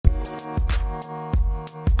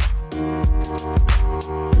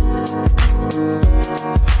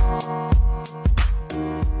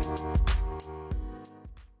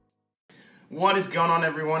What is going on,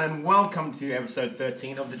 everyone, and welcome to episode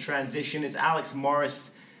 13 of The Transition. It's Alex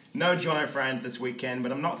Morris, no Jono Franz this weekend,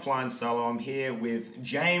 but I'm not flying solo. I'm here with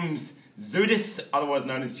James Zudis, otherwise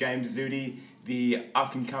known as James Zudi, the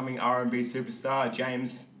up-and-coming R&B superstar.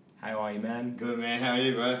 James, how are you, man? Good, man. How are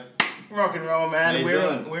you, bro? Rock and roll, man. How you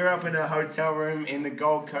doing? We're up in a hotel room in the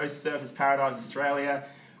Gold Coast, Surfers Paradise, Australia.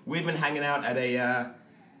 We've been hanging out at a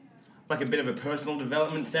bit of a personal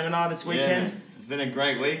development seminar this weekend. Yeah, it's been a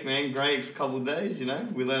great week, man. Great couple of days, you know.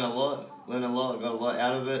 We learned a lot, got a lot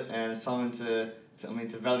out of it, and it's something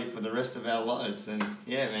to value for the rest of our lives. And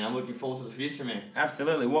yeah, man, I'm looking forward to the future, man.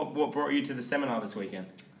 Absolutely. What brought you to the seminar this weekend?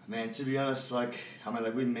 Man, to be honest,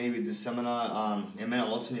 with the seminar, it meant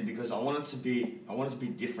a lot to me because I wanted to be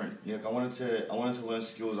different. Like I wanted to learn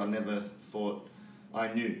skills I never thought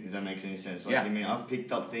I knew, if that makes any sense. Like, yeah. I mean, I've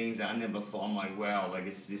picked up things that I never thought. I'm like, wow, like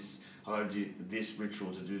it's this. I gotta do this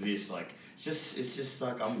ritual to do this. Like it's just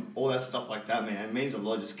like all that stuff like that, man. It means a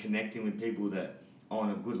lot just connecting with people that are on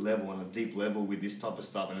a good level, on a deep level with this type of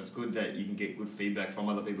stuff. And it's good that you can get good feedback from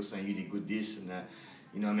other people saying you did good this and that.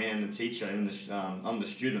 You know what I mean? And the teacher, even I'm the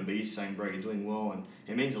student, but he's saying, bro, you're doing well, and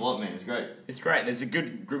it means a lot, man. It's great. It's great. There's a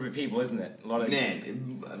good group of people, isn't it? A lot of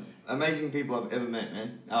Amazing people I've ever met,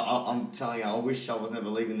 man. I'm telling you, I wish I was never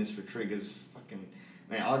leaving this retreat because fucking,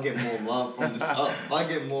 man, I get more love from this. I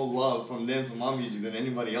get more love from them for my music than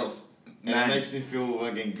anybody else. And it makes me feel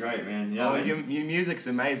fucking great, man. Yeah, your music's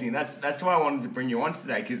amazing. That's why I wanted to bring you on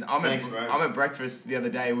today, because I'm at breakfast the other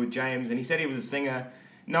day with James, and he said he was a singer.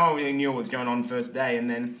 No one really knew what was going on first day, and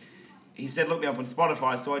then he said, look me up on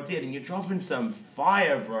Spotify, so I did, and you're dropping some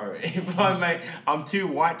fire, bro. I'm too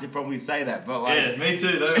white to probably say that, but like... Yeah, me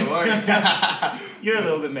too, don't worry. You're a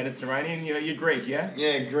little bit Mediterranean, you're Greek, yeah?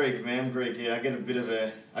 Yeah, Greek, man, I'm Greek, yeah. I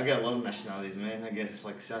get a lot of nationalities, man. I guess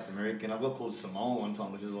like South American. I've got called Samoan one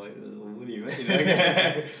time, which is like, what do you mean?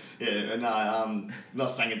 Yeah, no, I'm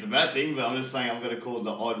not saying it's a bad thing, but I'm just saying I'm going to call it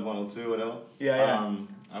the odd one or two, whatever. Yeah.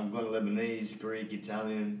 I've got Lebanese, Greek,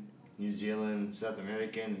 Italian, New Zealand, South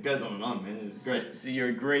American. It goes on, man. It's great. So you're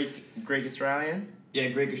a Greek Australian? Yeah,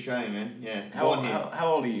 Greek Australian, man. Yeah. How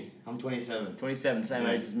old are you? I'm 27. 27, same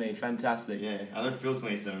age as me. Fantastic. Yeah, I don't feel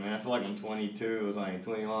 27, man. I feel like I'm 22 or something,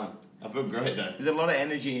 21. I feel great though. There's a lot of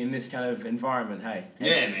energy in this kind of environment, hey?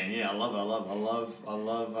 Yeah, man. Yeah, I love.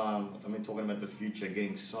 I mean, talking about the future,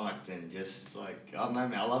 getting psyched, and just like I don't know,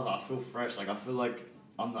 man. I love it. I feel fresh. Like I feel like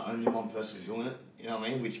I'm the only one person doing it. You know what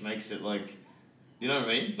I mean? Which makes it like, you know what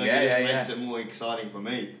I mean? Like it just makes it more exciting for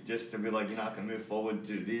me, just to be like, you know, I can move forward,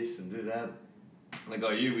 do this and do that. And I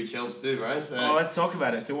got you, which helps too, bro. So let's talk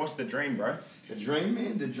about it. So what's the dream, bro? The dream,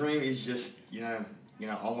 man. The dream is just, you know,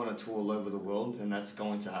 I want to tour all over the world, and that's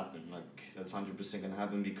going to happen. Like that's 100% going to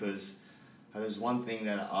happen because there's one thing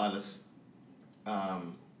that artists, a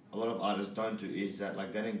lot of artists don't do is that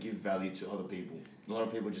like they don't give value to other people. A lot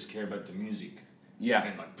of people just care about the music. Yeah.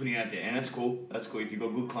 And like putting it out there, and that's cool. That's cool. If you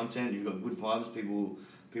got good content, you got good vibes, people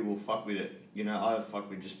fuck with it. You know, I fuck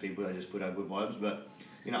with just people that just put out good vibes. But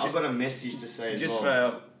you know, I've got a message to say as well. Just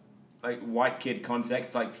for like white kid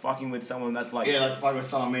context, like fucking with someone that's like like fucking with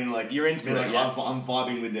someone. I mean, like you're into like, it. Yeah. I'm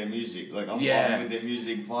vibing with their music. Like I'm vibing with their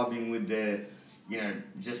music, vibing with their, you know,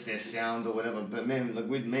 just their sound or whatever. But man, like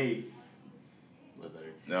with me,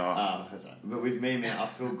 no. That's right. But with me, man, I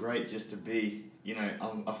feel great just to be. You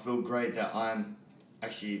know, I feel great that I'm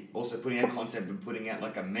actually also putting out content, but putting out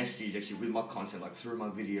like a message actually with my content, like through my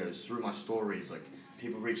videos, through my stories, like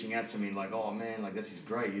people reaching out to me like, oh man, like this is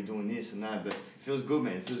great, you're doing this and that, but it feels good,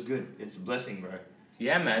 man, it feels good. It's a blessing, bro.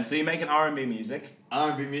 Yeah, man. So you're making R&B music?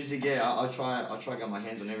 R&B music, yeah. I try to get my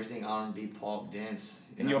hands on everything, R&B, pop, dance.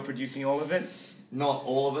 And you're producing all of it? Not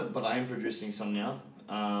all of it, but I am producing some now.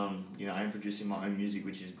 You know, I am producing my own music,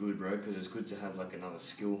 which is good, bro, because it's good to have like another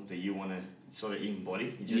skill that you want to sort of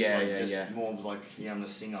embody. More of like, yeah, I'm the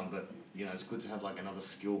singer, but you know, it's good to have like another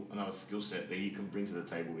skill set that you can bring to the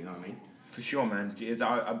table. You know what I mean? For sure, man.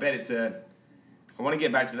 I bet it's I want to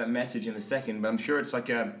get back to that message in a second, but I'm sure it's like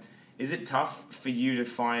is it tough for you to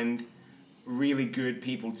find really good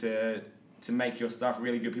people to make your stuff,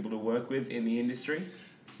 really good people to work with in the industry?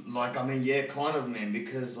 Like, I mean, yeah, kind of, man,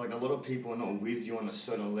 because like a lot of people are not with you on a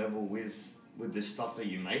certain level with the stuff that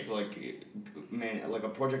you make. Like, man, like a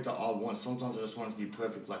project that I want, sometimes I just want it to be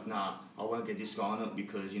perfect. Like, nah, I won't get this guy on it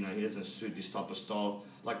because, you know, he doesn't suit this type of style.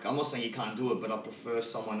 Like, I'm not saying you can't do it, but I prefer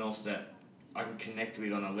someone else that I can connect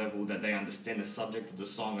with on a level that they understand the subject of the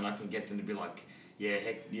song, and I can get them to be like, yeah,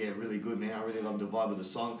 heck, yeah, really good, man. I really love the vibe of the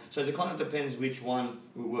song. So it kind of depends which one,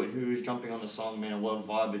 who is jumping on the song, man, and what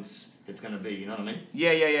vibe it's going to be, you know what I mean?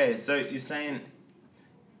 Yeah. So you're saying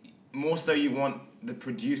more so you want the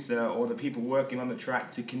producer or the people working on the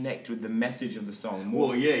track to connect with the message of the song more?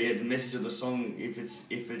 Well, yeah, the message of the song. If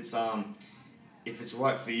it's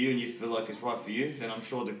right for you and you feel like it's right for you, then I'm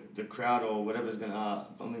sure the crowd or whatever's gonna,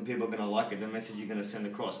 people are gonna like it. The message you're gonna send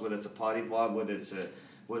across, whether it's a party vibe, whether it's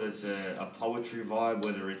a poetry vibe,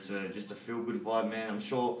 whether it's just a feel good vibe, man. I'm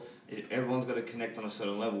sure everyone's got to connect on a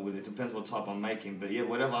certain level with it. It depends what type I'm making, but yeah,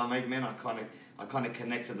 whatever I make, man, I kind of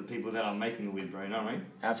connect to the people that I'm making it with, bro. You know what I mean?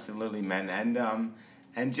 Absolutely, man.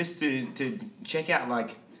 And just to check out,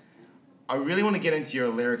 like, I really want to get into your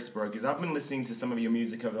lyrics, bro, because I've been listening to some of your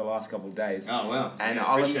music over the last couple of days. Oh, wow. And yeah,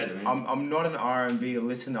 appreciate it, man. I'm not an R&B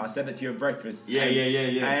listener. I said that to you at breakfast.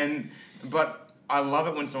 Yeah. But I love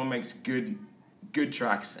it when someone makes good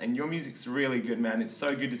tracks, and your music's really good, man. It's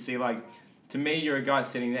so good to see, like, to me, you're a guy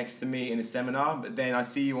sitting next to me in a seminar, but then I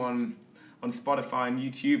see you on Spotify and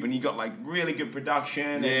YouTube, and you got like really good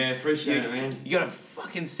production. Yeah, appreciate it, man. You got a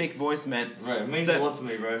fucking sick voice, man. Right, it means a lot to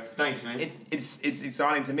me, bro. Thanks, man. It's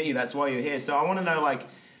exciting to me. That's why you're here. So I want to know, like,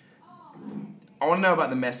 about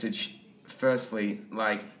the message. Firstly,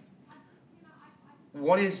 like,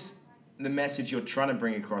 what is the message you're trying to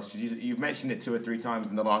bring across? Because you've mentioned it 2 or 3 times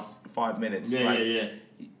in the last 5 minutes. Yeah.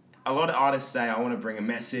 A lot of artists say, I want to bring a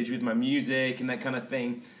message with my music and that kind of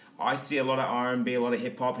thing. I see a lot of R&B, a lot of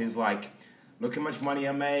hip-hop is like, look how much money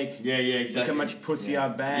I make. Yeah, exactly. Look how much pussy I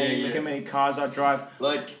bang. Yeah. Look how many cars I drive.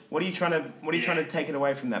 Like, what are you trying to take it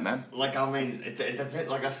away from that, man? Like, I mean, it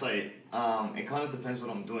depends. Like I say, it kind of depends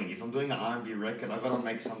what I'm doing. If I'm doing an R&B record, I gotta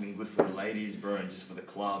make something good for the ladies, bro, and just for the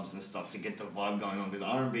clubs and stuff to get the vibe going on. Because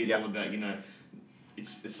R&B is all about, you know,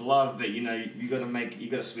 it's love, but you know you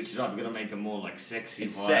gotta switch it up. You gotta make it more like sexy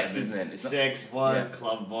it's vibe. Sex, isn't it? It's sex vibe,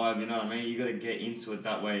 club vibe. You know what I mean? You gotta get into it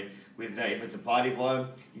that way. With that, if it's a party vibe,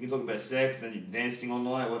 you can talk about sex, then you're dancing all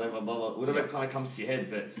night, whatever, blah blah, whatever kind of comes to your head.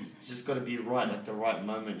 But it's just gotta be right, like the right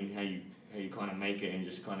moment in how you kind of make it, and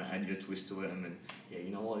just kind of add your twist to it. And then you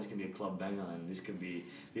know what, this can be a club banger, and this could be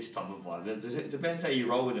this type of vibe. It depends how you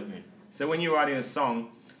roll with it, man. So when you're writing a song,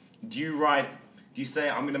 do you say,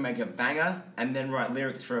 I'm going to make a banger and then write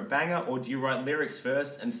lyrics for a banger? Or do you write lyrics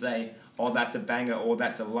first and say, oh, that's a banger, or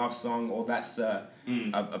that's a love song, or that's a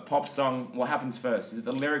pop song? What happens first? Is it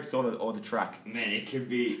the lyrics or the track? Man, it could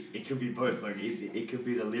be both. Like, it could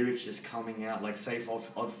be the lyrics just coming out. Like, say if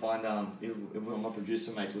I'd find, if one of my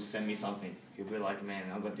producer mates will send me something, he'll be like, man,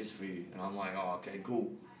 I got this for you. And I'm like, oh, okay,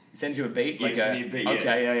 cool. Send you a beat? Yeah, send me a beat,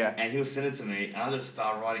 Okay, yeah. And he'll send it to me, and I'll just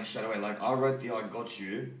start writing straight away. Like, I wrote the I Got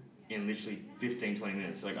You in literally 15-20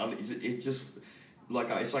 minutes. Like, it just, like,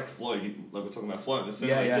 it's like flow. Like, we're talking about flow. It's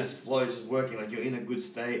just flow, it's just working. Like, you're in a good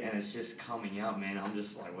state, and it's just coming out, man. I'm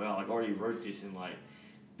just like, wow, like, I already wrote this in, like,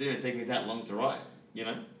 didn't even take me that long to write, you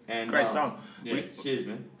know? And great song. Yeah, cheers,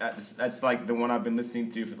 man. That's like the one I've been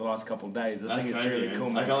listening to for the last couple of days. I think it's really cool,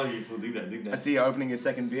 man. I told you, dig that. I see you opening your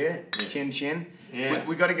second beer. Yeah. Chin. Yeah.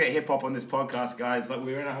 We got to get hip hop on this podcast, guys. Like,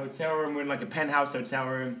 we're in a hotel room. We're in like a penthouse hotel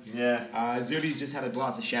room. Yeah. Zudi's just had a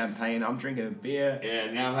glass of champagne. I'm drinking a beer.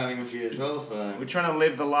 Yeah, now I'm having a beer as well, so... We're trying to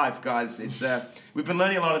live the life, guys. It's we've been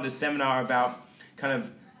learning a lot of this seminar about kind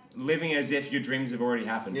of living as if your dreams have already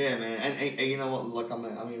happened. Yeah, man. And you know what? Like,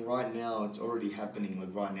 I mean, right now, it's already happening. Like,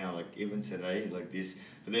 right now, like, even today, like this...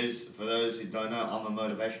 For those who don't know, I'm a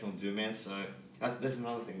motivational dude, man, so... That's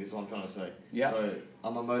another thing. This is what I'm trying to say. Yeah. So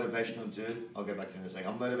I'm a motivational dude. I'll get back to it in a second.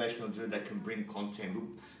 I'm a motivational dude that can bring content.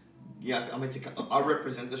 Yeah, I mean, I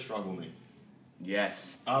represent the struggle, man.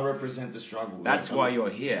 Yes. I represent the struggle. That's why you're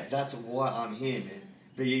here. That's why I'm here, man.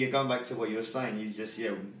 But you're going back to what you were saying. Is just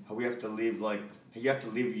we have to live like you have to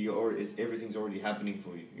live. Everything's already happening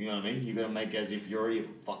for you. You know what I mean? You gotta make as if you're already a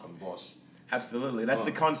fucking boss. Absolutely. That's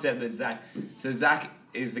the concept that Zach... So Zach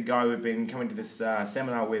is the guy we've been coming to this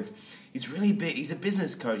seminar with. He's really big. He's a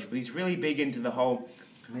business coach, but he's really big into the whole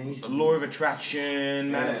law of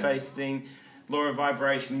attraction, manifesting, law of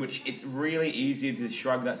vibration, which it's really easy to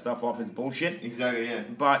shrug that stuff off as bullshit. Exactly, yeah.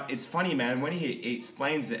 But it's funny, man, when he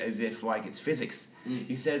explains it as if, like, it's physics.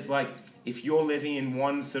 He says, like, if you're living in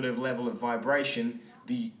one sort of level of vibration,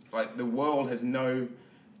 the world has no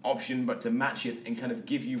option but to match it and kind of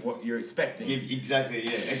give you what you're expecting. Exactly,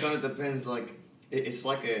 yeah. It kind of depends, like, it's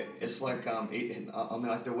like I mean,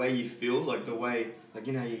 like the way you feel, like the way, like,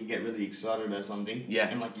 you know, you get really excited about something,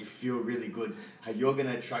 and like you feel really good. How you're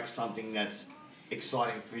gonna attract something that's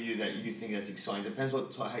exciting for you, that you think that's exciting. Depends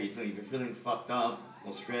how you feel. If you're feeling fucked up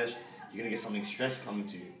or stressed, you're gonna get something stressed coming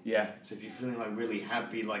to you. Yeah. So if you're feeling like really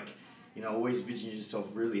happy, like, you know, always visioning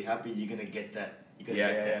yourself really happy, you're gonna get that. You're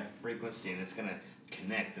gonna get that frequency, and it's gonna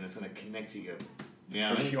connect, and it's gonna connect to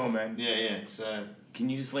Yeah, for sure, man. Yeah. So. Can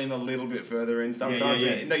you just lean a little bit further in sometimes?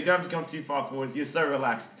 Yeah. No, you don't have to come too far forward. You're so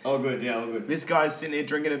relaxed. Oh, good. Yeah, all good. This guy's sitting there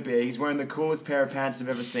drinking a beer. He's wearing the coolest pair of pants I've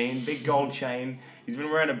ever seen. Big gold chain. He's been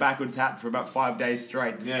wearing a backwards hat for about 5 days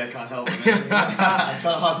straight. Yeah, I can't help it, man. I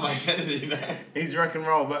can't hide my identity, man. He's rock and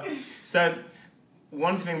roll. But so,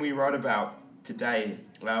 one thing we wrote about today,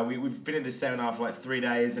 we've been in this seminar for like 3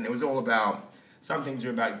 days, and it was all about, some things are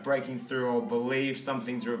about breaking through old beliefs, some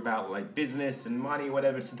things are about like business and money,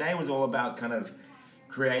 whatever. Today was all about kind of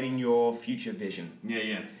creating your future vision.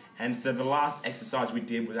 Yeah. And so the last exercise we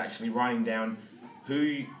did was actually writing down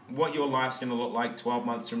what your life's going to look like 12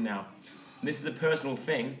 months from now. And this is a personal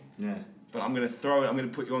thing. Yeah. But I'm going to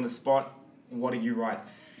put you on the spot. What do you write?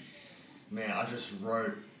 Man, I just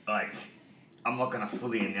wrote, like, I'm not going to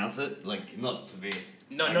fully announce it, like, not to be...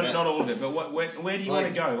 Not all of it, but where do you want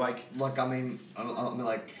to go? Like, I mean,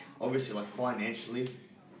 like, obviously, like, financially,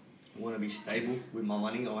 I want to be stable with my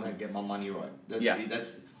money. I want to get my money right.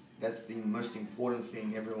 That's the most important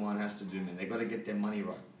thing everyone has to do, man. They got to get their money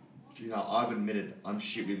right. You know, I've admitted I'm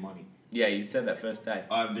shit with money. Yeah, you said that first day.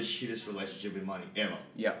 I have the shittest relationship with money ever.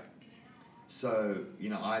 Yeah. So, you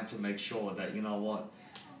know, I had to make sure that, you know what,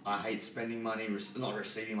 I hate spending money, not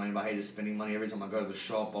receiving money, but I hated spending money. Every time I go to the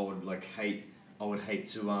shop, I would hate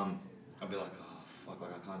to, I'd be like, oh, fuck,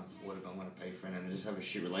 like I can't afford it, but I'm going to pay for it, and just have a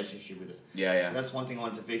shit relationship with it. Yeah. So that's one thing I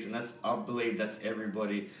wanted to fix, and I believe that's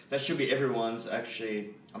everybody, that should be everyone's actually,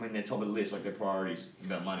 their top of the list, like their priorities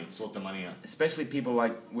about money, sort the money out. Especially people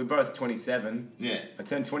like, we're both 27. Yeah. I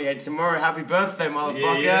turn 28 tomorrow, happy birthday,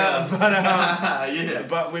 motherfucker. Yeah.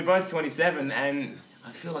 But we're both 27, and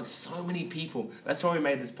I feel like so many people, that's why we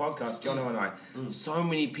made this podcast, Jono and I, so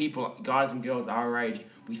many people, guys and girls our age,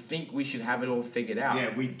 we think we should have it all figured out.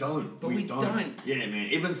 Yeah, we don't. But we don't. Yeah, man.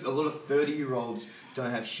 Even a lot of 30-year-olds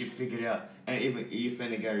don't have shit figured out. And even, are you a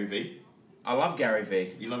fan of Gary Vee? I love Gary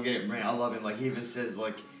Vee. You love Gary? Man, I love him. Like, he even says,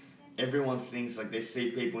 like, everyone thinks, like, they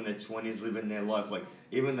see people in their 20s living their life. Like,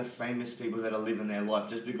 even the famous people that are living their life,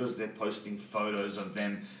 just because they're posting photos of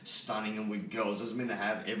them stunning and with girls, doesn't mean they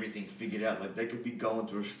have everything figured out. Like, they could be going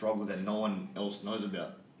through a struggle that no one else knows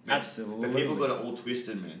about. Absolutely. But people got it all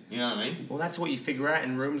twisted, man. You know what I mean? Well, that's what you figure out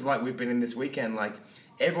in rooms like we've been in this weekend. Like,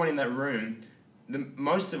 everyone in that room,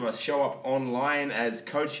 most of us show up online as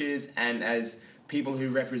coaches and as people who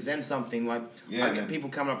represent something. Like, I get people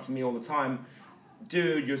coming up to me all the time,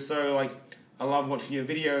 dude, you're so, like, I love watching your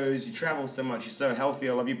videos, you travel so much, you're so healthy,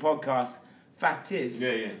 I love your podcast. Fact is,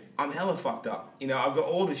 I'm hella fucked up. You know, I've got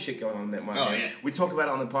all this shit going on in my head. Yeah. We talk about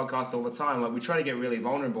it on the podcast all the time. Like, we try to get really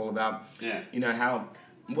vulnerable about, you know, how...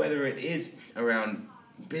 whether it is around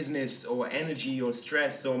business or energy or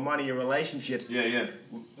stress or money or relationships,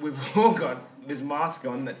 we've all got this mask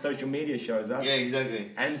on that social media shows us. Yeah,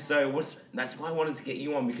 exactly. And so that's why I wanted to get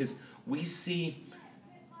you on, because we see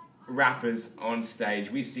rappers on stage.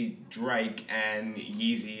 We see Drake and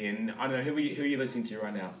Yeezy, and I don't know, who are you listening to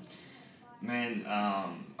right now? Man,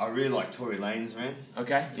 I really like Tory Lanez, man.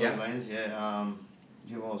 Okay, Tory Lanez,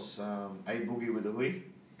 who else? A Boogie with the Hoodie.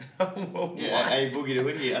 What? A Boogie the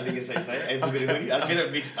Hoodie, I think it's they say. A Boogie the Hoodie. I get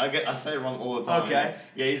it mixed. I say it wrong all the time. Okay.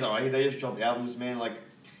 Yeah, he's alright. They just dropped albums, man. Like,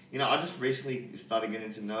 you know, I just recently started getting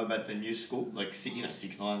to know about the new school. Like,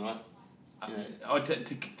 6ix9ine, right?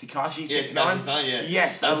 Tekashi 6ix9ine? Yeah, Tekashi 6ix9ine, yeah.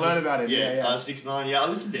 Yes, I learned about it. Yeah. 6ix9ine, yeah. I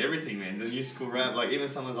listen to everything, man. The new school rap. Like, even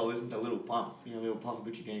sometimes I listen to Lil Pump. You know, Lil Pump,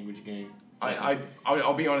 Gucci Gang.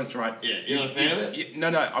 I'll be honest, right? Yeah, you're not a fan of it? No,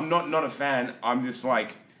 I'm not a fan. I'm just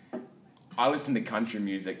like, I listen to country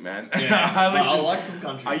music, man. Yeah, I like some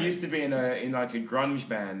country. I used to be in like a grunge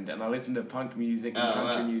band, and I listened to punk music and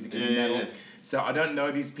country music and metal. Yeah. So I don't know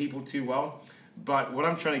these people too well, but what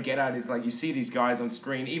I'm trying to get at is, like, you see these guys on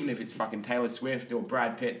screen, even if it's fucking Taylor Swift or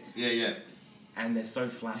Brad Pitt. Yeah. And they're so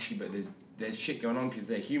flashy, but there's shit going on because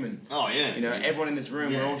they're human. Oh yeah. You know, everyone in this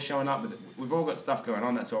room, we're all showing up, but we've all got stuff going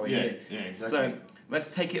on. That's why we're here. Yeah, exactly. So let's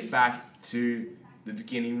take it back to the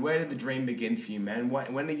beginning. Where did the dream begin for you, man?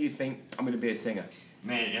 When did you think, I'm going to be a singer?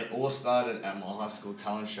 Man, it all started at my high school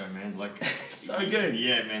talent show, man. Like, so good.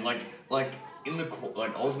 Yeah, man. Like in the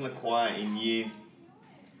I was in the choir in year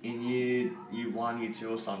 1, year 2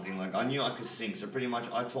 or something. Like, I knew I could sing, so pretty much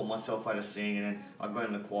I taught myself how to sing, and then I got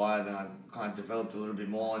in the choir. Then I kind of developed a little bit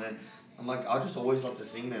more, and then I'm like, I just always loved to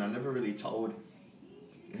sing, man. I never really told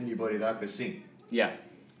anybody that I could sing. Yeah.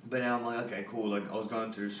 But now I'm like, okay, cool. Like, I was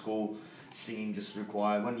going through school, singing just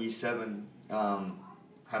required. When year 7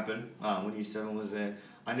 happened, when year 7 was there,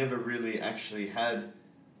 I never really actually had,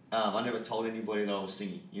 I never told anybody that I was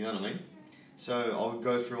singing, you know what I mean? So I would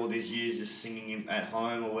go through all these years just singing at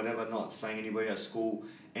home or whatever, not saying anybody at school,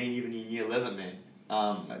 and even in year 11, man,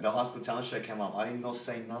 the high school talent show came up. I did not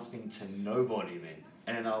say nothing to nobody, man.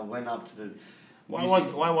 And I went up to the. Why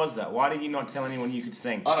was that? Why did you not tell anyone you could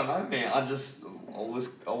sing? I don't know, man.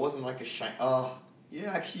 I wasn't like ashamed.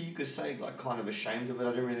 Yeah, actually, you could say like kind of ashamed of it.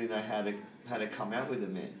 I didn't really know how to come out with it,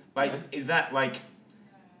 man. Like, you know? Is that like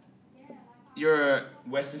you're a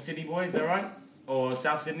Western Sydney boy? Is that right? Or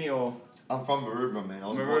South Sydney or? I'm from Maroubra, man.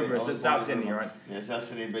 Maroubra, so South Sydney, right? Yeah, South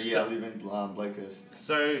Sydney, but yeah, I live in Blakehurst.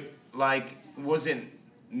 So, like, was it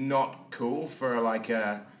not cool for like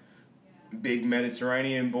a big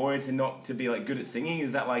Mediterranean boy to be like good at singing?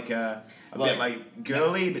 Is that like a bit like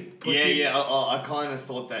girly, but pushy? Yeah. I kind of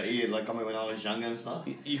thought that. Yeah, like when I was younger and stuff.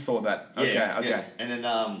 You thought that? Okay. Yeah. And then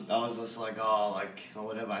I was just like, or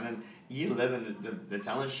whatever. And then year 11, the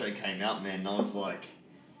talent show came out, man. And I was like,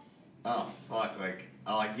 oh fuck, like.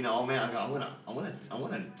 Oh man, I want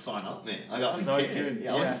to sign up, man. I don't care. Good.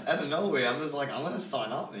 Yeah, I was just out of nowhere. I'm just like, I want to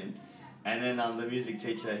sign up, man. And then the music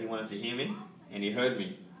teacher, he wanted to hear me, and he heard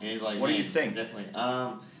me, and he's like, what do you sing? Definitely.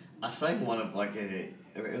 I sang one of it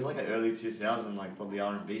was like an early 2000, like probably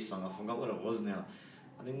R&B song. I forgot what it was now.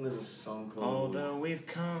 I think there's a song called. Although we've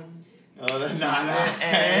come. Oh, that's not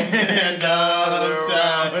and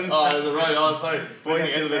oh, the road. Oh, sorry. Voice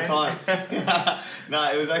the end of the time.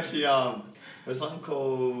 No, it was actually There's a song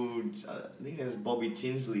called, I think it was Bobby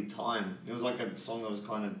Tinsley, Time. It was like a song that was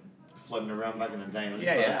kind of floating around back in the day. And I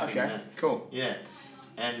just started singing that. Cool. Yeah.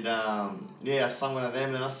 And, I sung one of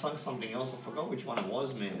them, and I sung something else. I forgot which one it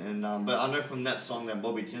was, man. And but I know from that song, that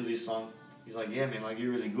Bobby Tinsley song, he's like, yeah, man, like,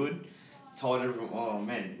 you're really good. Told everyone, oh,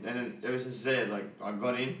 man. And then ever since there, like, I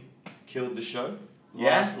got in, killed the show.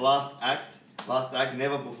 Last act,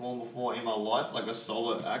 never performed before in my life, like a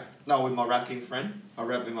solo act. No, with my rapping friend. I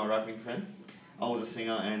rapped with my rapping friend. I was a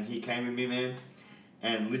singer, and he came with me, man.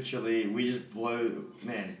 And literally, we blown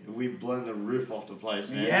the roof off the place,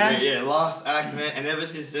 man. Yeah, last act, man. And ever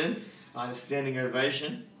since then, I had a standing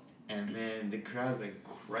ovation. And, man, the crowd went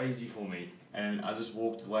crazy for me. And I just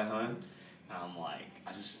walked the way home. And I'm like,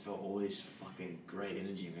 I just felt all this fucking great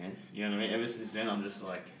energy, man. You know what I mean? Ever since then, I'm just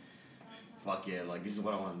like, fuck yeah, like, this is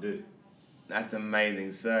what I want to do. That's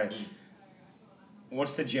amazing. So,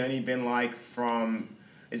 what's the journey been like from...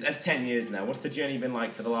 That's 10 years now. What's the journey been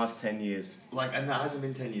like for the last 10 years? Like, and that hasn't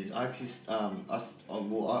been 10 years. I actually,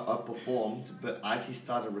 I performed, but I actually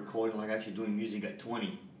started recording, like actually doing music at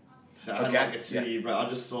 20. So I had like a 2-year break. I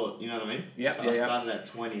just thought, you know what I mean? Yeah. So I started at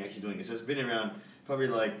 20 actually doing it. So it's been around probably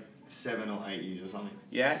like 7 or 8 years or something.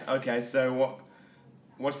 Yeah. Okay. So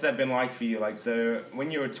what's that been like for you? Like, so when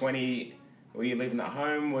you were 20, were you living at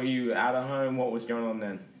home? Were you out of home? What was going on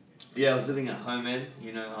then? Yeah, I was living at home, man.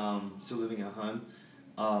 You know, still living at home.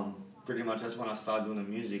 Pretty much that's when I started doing the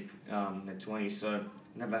music at 20, so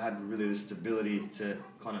never had really the stability to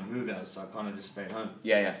kind of move out, so I kind of just stayed home.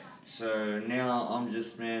 Yeah. So now I'm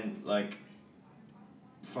just, man, like,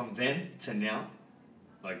 from then to now,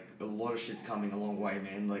 like, a lot of shit's coming a long way,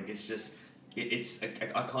 man. Like, it's just,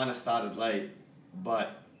 I kind of started late,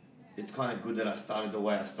 but it's kind of good that I started the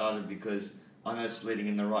way I started because I know it's leading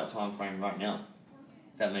in the right time frame right now.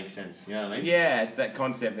 That makes sense, you know what I mean? Yeah, it's that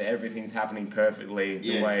concept that everything's happening perfectly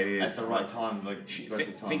the way it is. At the right time, like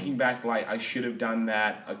perfect time. Thinking back, like, I should have done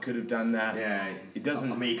that, I could have done that. Yeah. It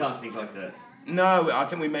doesn't... I mean, you can't think like that. No, I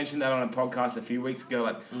think we mentioned that on a podcast a few weeks ago,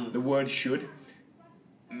 like, the word should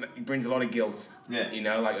brings a lot of guilt. Yeah. You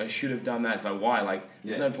know, like, I should have done that, so why? Like,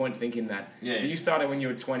 there's no point thinking that. Yeah. So you started when you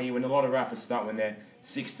were 20, when a lot of rappers start when they're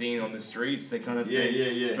 16 on the streets, they kind of think.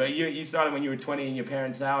 Yeah. But you started when you were 20 in your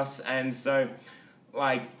parents' house, and so,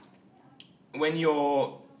 like... When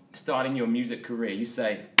you're starting your music career, you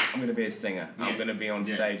say, I'm going to be a singer. I'm going to be on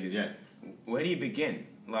stages. Yeah. Where do you begin?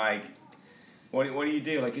 Like, what do you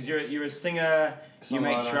do? Like, 'cause you're a singer, you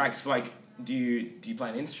make tracks, like, do you play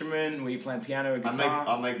an instrument? Were you playing piano or guitar?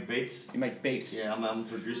 I make beats. You make beats? Yeah, I'm a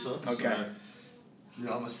producer. Okay.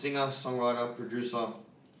 So, I'm a singer, songwriter, producer.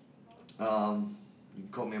 You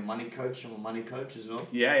call me a money coach. I'm a money coach as well.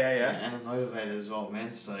 Yeah. And a motivator as well, man.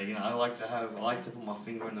 So I like to put my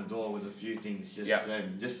finger in the door with a few things, just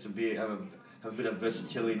to have a bit of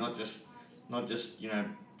versatility, not just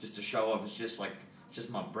just to show off. It's just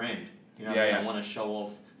my brand. You know, I want to show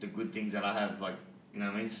off the good things that I have, like, you know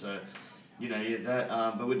what I mean. So,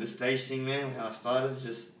 that. But with the stage thing, man, how I started,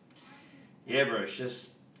 bro. It's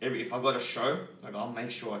just. If I got a show, like, I'll make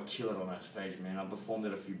sure I kill it on that stage, man. I performed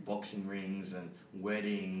at a few boxing rings and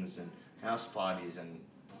weddings and house parties and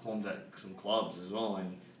performed at some clubs as well.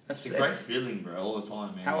 And it's a great feeling, bro, all the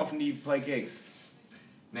time, man. How often do you play gigs?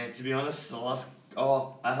 Man, to be honest,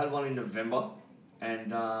 I had one in November, and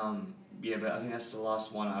but I think that's the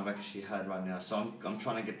last one I've actually had right now. So I'm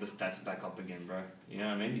trying to get the stats back up again, bro. You know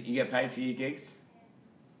what I mean? You get paid for your gigs?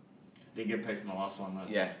 Didn't get paid for my last one though.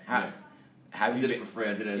 Yeah. I did it for free.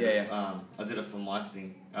 I did it. I did it for my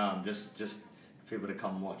thing. Just for people to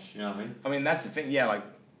come and watch. You know what I mean? I mean, that's the thing. Yeah, like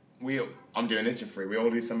I'm doing this for free. We all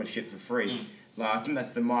do so much shit for free. Like, I think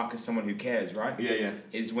that's the mark of someone who cares, right? Yeah.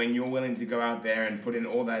 Is when you're willing to go out there and put in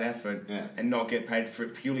all that effort and not get paid for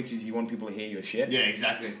it purely because you want people to hear your shit. Yeah,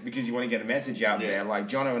 exactly. Because you want to get a message out there. Like,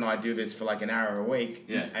 Jono and I do this for like an hour a week.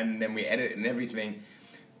 Yeah. And then we edit and everything.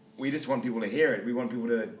 We just want people to hear it. We want people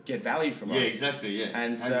to get value from us. Yeah, exactly, yeah.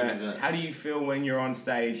 And so, how do you feel when you're on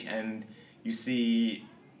stage and you see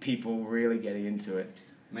people really getting into it?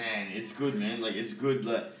 Man, it's good, man. Like, it's good.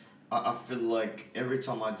 Like, I feel like every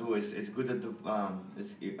time I do it, it's good that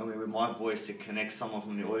with my voice, it connects someone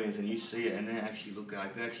from the audience, and you see it, and they actually look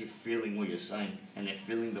like they're actually feeling what you're saying, and they're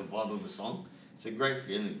feeling the vibe of the song. It's a great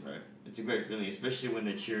feeling, bro. It's a great feeling, especially when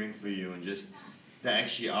they're cheering for you and just they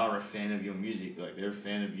actually are a fan of your music. Like, they're a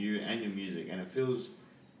fan of you and your music, and it feels,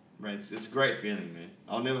 man, it's a great feeling, man.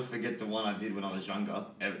 I'll never forget the one I did when I was younger.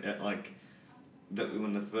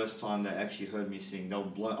 When the first time they actually heard me sing,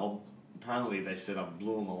 apparently they said I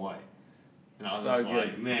blew them away, and I was so just good.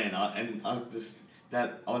 like, man,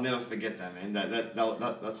 I'll never forget that, man.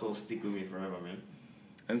 That's all stick with me forever, man.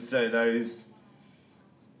 And so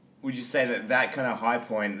would you say that kind of high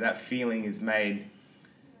point, that feeling is made,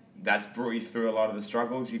 that's brought you through a lot of the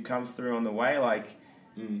struggles you've come through on the way? Like,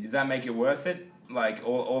 does that make it worth it? Like,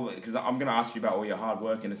 because I'm going to ask you about all your hard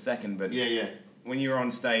work in a second, but when you're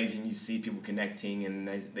on stage and you see people connecting and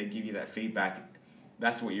they give you that feedback,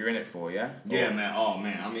 that's what you're in it for, yeah? Yeah, man. Oh,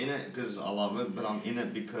 man. I'm in it because I love it, but I'm in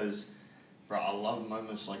it because, bro, I love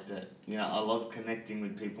moments like that. You know, I love connecting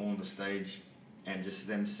with people on the stage and just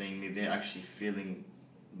them seeing me. They're actually feeling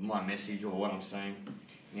my message or what I'm saying.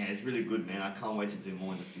 Yeah, it's really good, man. I can't wait to do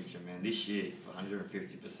more in the future, man. This year, for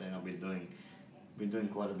 150%, I'll be doing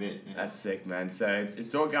quite a bit. Man. That's sick, man. So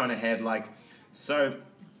it's all going ahead. Like, so...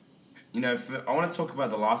 You know, I want to talk about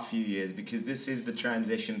the last few years because this is the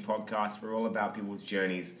Transition podcast. We're all about people's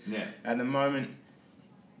journeys. Yeah. At the moment,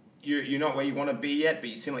 you're not where you want to be yet, but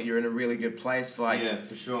you seem like you're in a really good place. Like, yeah,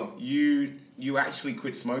 for sure. You actually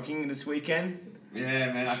quit smoking this weekend?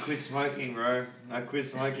 Yeah, man. I quit smoking, bro. I quit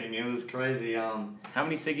smoking. It was crazy. How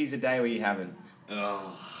many ciggies a day were you having?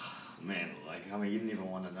 Oh, man. Like, I mean, you didn't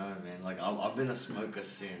even want to know, man. Like, I've been a smoker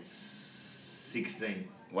since 16.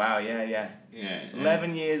 Wow, yeah.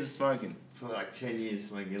 11 years of smoking. For like 10 years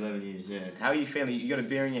smoking, 11 years, yeah. How are you feeling? You got a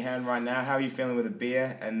beer in your hand right now. How are you feeling with a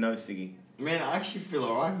beer and no ciggy? Man, I actually feel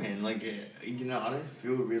alright, man. Like, you know, I don't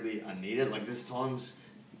feel really I need it. Like, there's times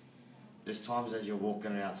as you're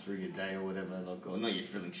walking out through your day or whatever, like, or not you're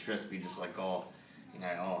feeling stressed, but you're just like, I'll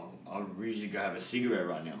usually go have a cigarette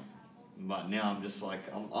right now. But now I'm just like,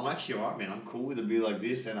 I'm actually alright, man. I'm cool with a beer like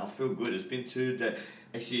this, and I feel good. It's been 2 days.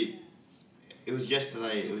 Actually... It was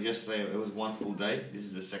yesterday. It was 1 full day. This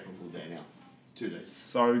is the second full day now. 2 days.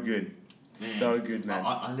 So good. Man. So good, man.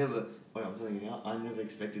 I'm telling you now, I never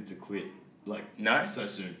expected to quit, like, so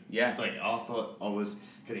soon. Yeah. Like, I thought I was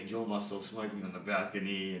going to enjoy myself smoking on the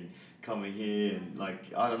balcony and coming here and,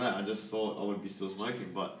 like, I don't know. I just thought I would be still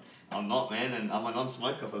smoking, but I'm not, man, and I'm a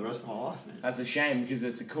non-smoker for the rest of my life, man. That's a shame because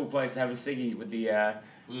it's a cool place to have a ciggy with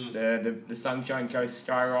the Sunshine Coast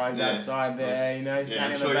skyrise outside there, you know,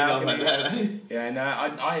 standing on the balcony. You know about that, eh? Yeah, no,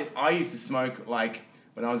 I used to smoke like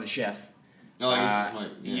when I was a chef. Oh, I used to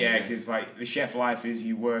smoke. Yeah, because like the chef life is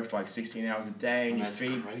you work like 16 hours a day and you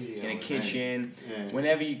feed in a kitchen. Yeah.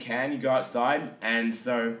 Whenever you can, you go outside, and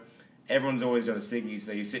so everyone's always got a ciggy.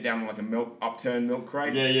 So you sit down on like a upturned milk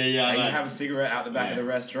crate. Yeah. And you have a cigarette out the back of the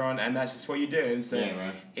restaurant, and that's just what you do. And so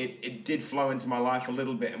it did flow into my life a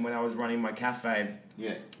little bit. And when I was running my cafe.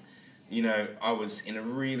 Yeah. You know, I was in a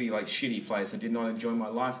really like shitty place. I did not enjoy my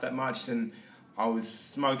life that much, and I was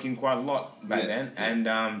smoking quite a lot back then.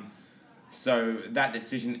 And so that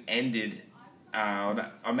decision ended.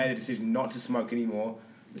 I made the decision not to smoke anymore.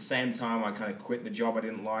 At the same time, I kind of quit the job I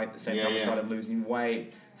didn't like. At the same time, I started losing weight.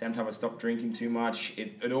 At the same time, I stopped drinking too much.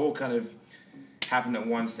 It all kind of happened at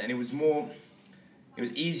once, and it was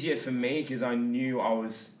easier for me because I knew I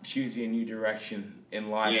was choosing a new direction in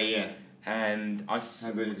life. Yeah. And how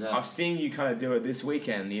good is that? I've seen you kind of do it this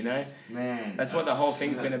weekend, you know? Man. That's what the whole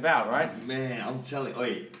thing's been about, right? Man, I'm telling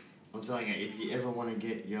you, if you ever want to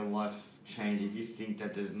get your life changed, if you think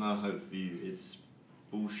that there's no hope for you, it's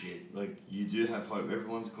bullshit. Like, you do have hope.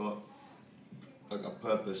 Everyone's got, like, a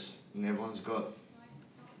purpose, and everyone's got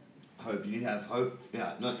hope. You need to have hope.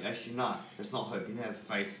 Yeah, it's not hope. You need to have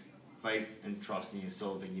faith and trust in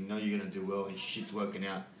yourself that you know you're going to do well and shit's working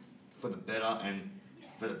out for the better and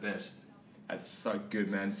for the best. That's so good,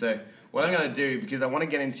 man. So what I'm going to do, because I want to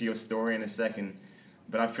get into your story in a second,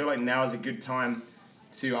 but I feel like now is a good time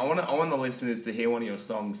to I want the listeners to hear one of your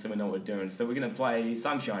songs so we know what we're doing. So we're gonna play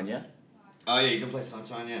Sunshine, yeah? Oh yeah, you can play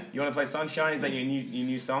Sunshine, yeah. You wanna play Sunshine? Is that your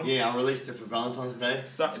new song? Yeah, I released it for Valentine's Day.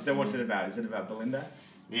 So what's it about? Is it about Belinda?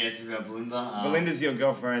 Yeah, it's about Belinda. Belinda's your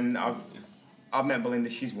girlfriend. I've met Belinda.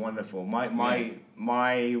 She's wonderful. My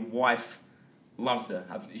wife loves her.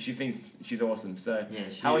 She thinks she's awesome. So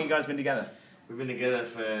how long you guys been together? We've been together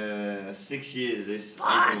for 6 years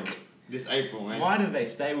this April, man. Why do they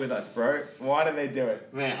stay with us, bro? Why do they do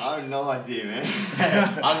it? Man, I have no idea, man.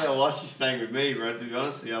 I don't know why she's staying with me, bro, to be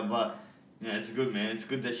honest with you, but yeah, it's good, man. It's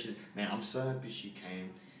good that man, I'm so happy she came.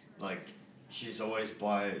 Like, she's always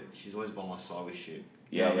by my side with shit.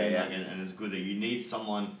 Yeah. And it's good that you need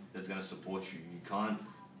someone that's gonna support you. You can't,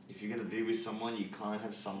 if you're gonna be with someone, you can't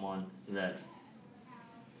have someone that,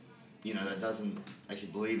 that doesn't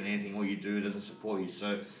actually believe in anything what you do, doesn't support you.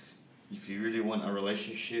 So, if you really want a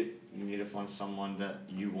relationship, you need to find someone that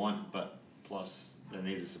you want, but plus that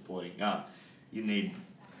needs a supporting. You need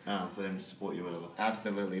for them to support you, whatever.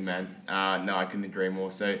 Absolutely, man. No, I couldn't agree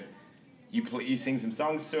more. So, you sing some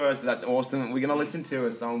songs to us. That's awesome. We're gonna listen to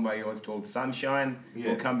a song by yours called Sunshine. Yeah.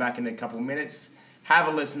 We'll come back in a couple minutes. Have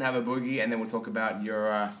a listen, have a boogie, and then we'll talk about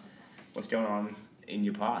your what's going on in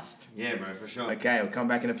your past. Yeah, bro, for sure. Okay, we'll come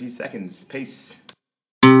back in a few seconds. Peace.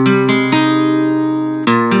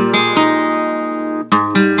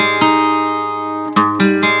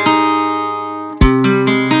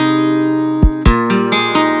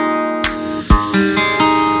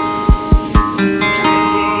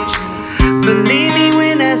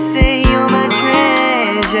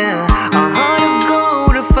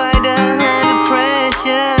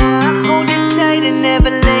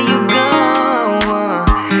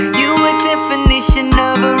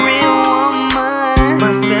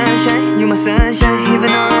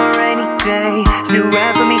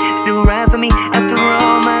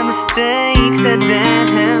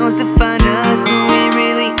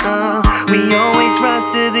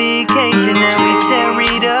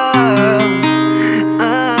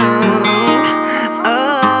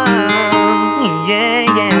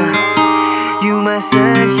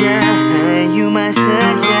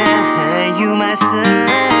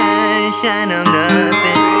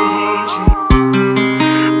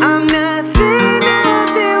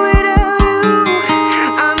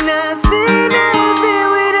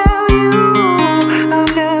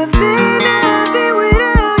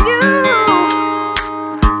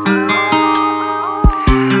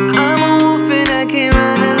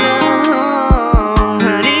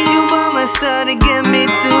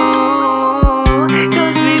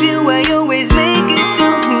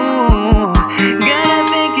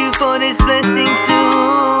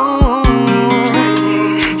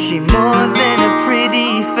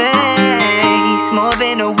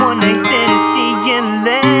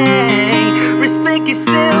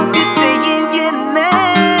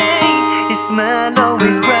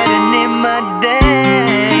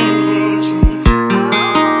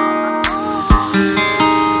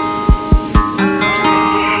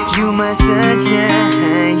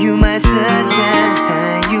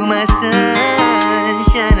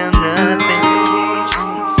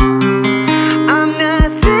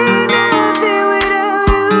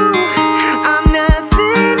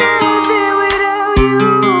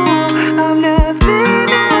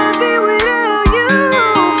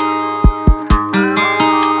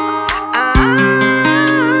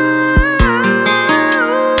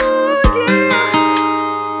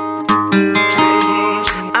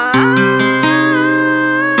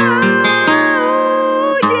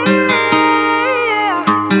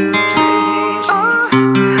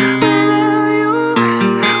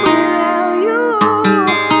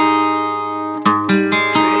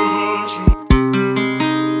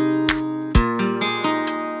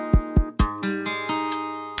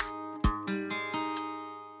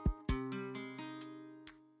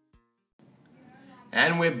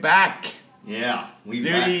 And we're back. Yeah,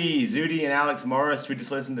 Zudi and Alex Morris. We just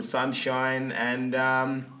listened to Sunshine, and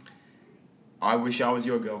I wish I was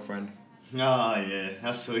your girlfriend. Oh yeah,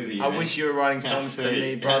 how sweet of you. I wish you were writing songs for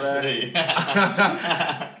me, brother.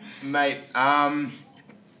 Mate,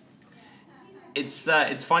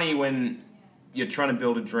 it's funny when you're trying to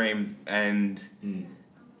build a dream and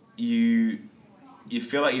you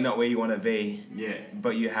feel like you're not where you want to be. Yeah.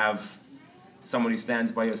 But you have someone who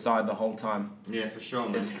stands by your side the whole time. Yeah, for sure,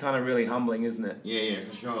 man. It's kind of really humbling, isn't it? Yeah,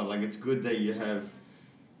 for sure. Like, it's good that you have,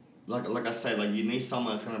 like I say, like, you need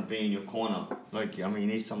someone that's going to be in your corner. Like, I mean, you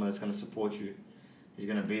need someone that's going to support you. He's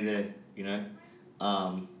going to be there, you know.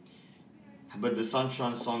 But the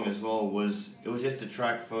Sunshine song as well was just a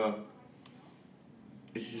track for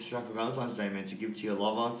Valentine's Day, man, to give to your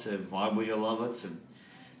lover, to vibe with your lover, to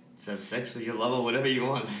have sex with your lover, whatever you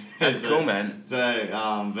want. That's cool, man.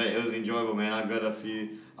 So, but it was enjoyable, man. I got a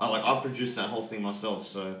few. I produced that whole thing myself,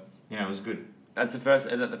 so yeah, it was good. That's the first.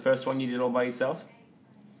 Is that the first one you did all by yourself?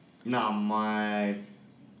 No,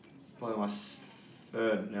 probably my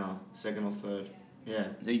third now, second or third. Yeah.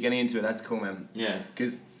 So you're getting into it. That's cool, man. Yeah.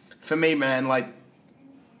 Because for me, man, like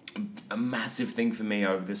a massive thing for me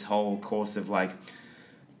over this whole course of like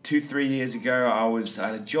 2-3 years ago, I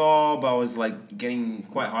had a job. I was like getting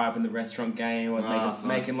quite high up in the restaurant game. I was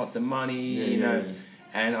making lots of money, you know. Yeah.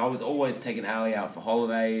 And I was always taking Ali out for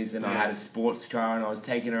holidays, and I had a sports car, and I was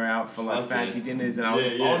taking her out for like fancy dinners, and I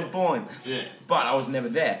was balling. Yeah. But I was never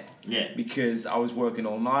there. Yeah. Because I was working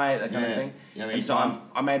all night, that kind of thing. Yeah, and so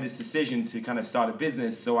I made this decision to kind of start a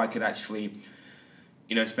business so I could actually,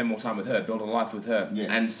 you know, spend more time with her, build a life with her.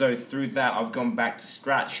 Yeah. And so through that, I've gone back to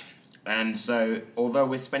scratch. And so although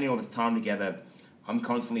we're spending all this time together, I'm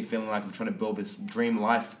constantly feeling like I'm trying to build this dream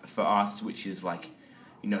life for us, which is like,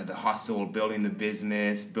 you know, the hustle, building the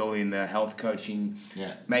business, building the health coaching,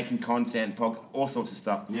 making content, all sorts of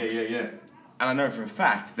stuff. Yeah. And I know for a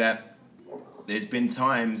fact that there's been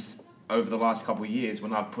times over the last couple of years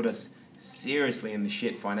when I've put us seriously in the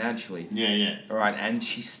shit financially. Yeah. All right, and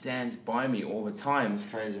she stands by me all the time.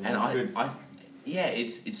 That's crazy. And That's good.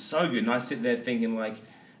 It's so good. And I sit there thinking like,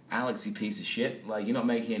 Alex, you piece of shit. Like, you're not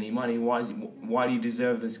making any money. Why do you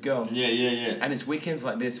deserve this girl? Yeah. And it's weekends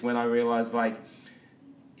like this when I realize like,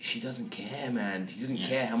 she doesn't care, man. She doesn't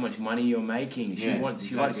care how much money you're making.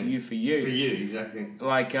 She likes you for you. For you, exactly.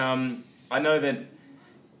 Like, I know that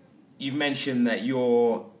you've mentioned that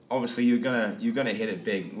you're gonna hit it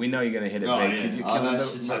big. We know you're gonna hit it big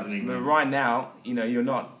because shit's happening. But right now, you know, you're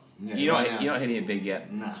not hitting it big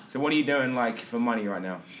yet. Nah. So what are you doing like for money right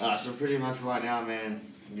now? So pretty much right now, man.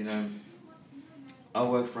 You know, I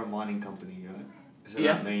work for a mining company, right? So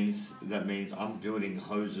that means I'm building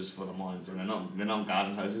hoses for the mines, and they're not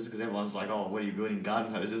garden hoses, because everyone's like, oh, what are you building,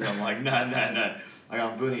 garden hoses? I'm like, no. Like,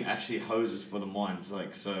 I'm building actually hoses for the mines,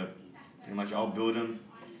 like, so pretty much I'll build them.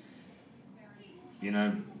 You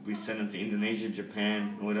know, we send them to Indonesia,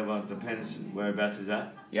 Japan, whatever, depends whereabouts is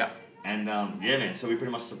at. Yeah. And man, so we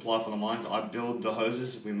pretty much supply for the mines. I build the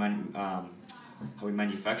hoses, how we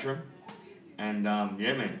manufacture them, and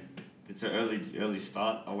man, it's an early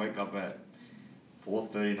start. I wake up at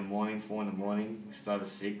 4:30 in the morning, 4 in the morning. Start at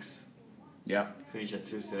 6. Yeah. Finish at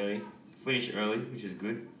 2:30. Finish early, which is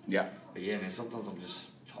good. Yeah. But yeah, man, sometimes I'm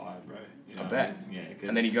just tired, bro. You know I bet. I mean? Yeah.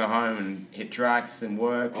 And then you go home and hit tracks and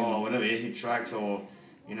work. Whatever. Yeah, hit tracks, or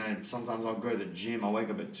you know, sometimes I'll go to the gym. I wake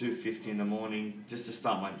up at 2:50 in the morning just to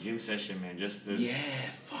start my gym session, man. Yeah,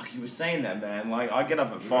 fuck, you were saying that, man. Like, I get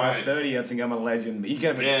up at 5:30. I think I'm a legend. But you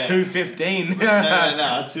get up at 2:15. no,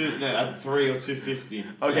 at 3 or 2:50.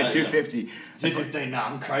 Okay, 2:50. 2:15. Nah,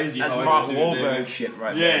 I'm crazy. That's Mark Wahlberg shit,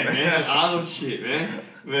 right there. Yeah, man. Arnold shit, man.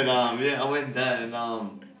 But I went that, and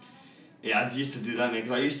I used to do that, man.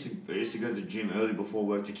 Because I used to go to the gym early before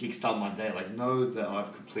work to kickstart my day. Like, know that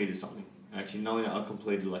I've completed something. Actually, knowing that I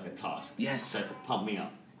completed like a task. Yes. So to pump me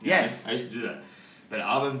up. Yes. I used to do that. But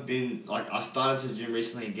I haven't been, like, I started the gym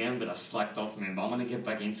recently again, but I slacked off, man. But I'm going to get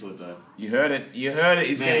back into it, though. You heard it.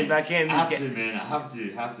 He's getting back in. I have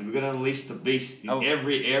to. We've got to unleash the beast in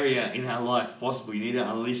every area in our life possible. You need to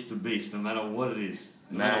unleash the beast, no matter what it is.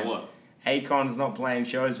 No matter what. Akon's not playing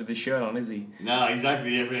shows with his shirt on, is he? No,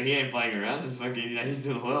 exactly. Yeah, he ain't playing around. It's fucking, he's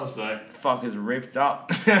doing well, so. Fucker's ripped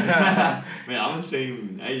up. Man, I haven't seen him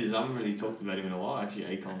in ages. I haven't really talked about him in a while, actually,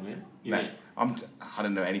 Akon, man. I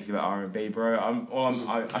don't know anything about R&B, bro.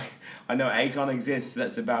 I know Akon exists.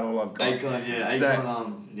 That's about all I've got. Akon, yeah.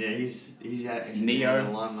 Akon, he's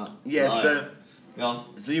Neo. Yeah,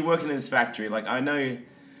 so you're working in this factory. Like, I know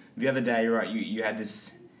the other day, right, you had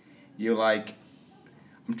this, you're like,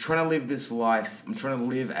 I'm trying to live this life. I'm trying to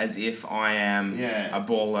live as if I am a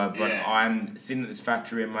baller, but I'm sitting at this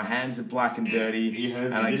factory and my hands are black and dirty. You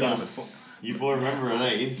heard me, and I got it before. You full remember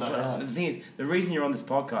it, inside out. The thing is, the reason you're on this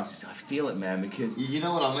podcast is I feel it, man, because... You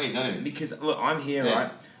know what I mean, don't you? Because, look, I'm here,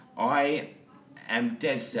 right? I am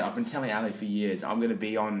dead set. I've been telling Ali for years, I'm going to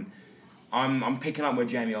be on... I'm picking up where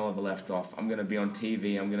Jamie Oliver left off. I'm going to be on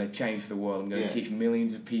TV. I'm going to change the world. I'm going to teach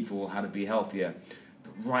millions of people how to be healthier.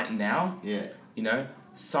 But right now, you know...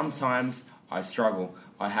 Sometimes I struggle.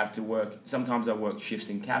 I have to work. Sometimes I work shifts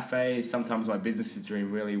in cafes. Sometimes my business is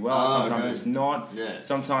doing really well. Sometimes it's not. Yeah.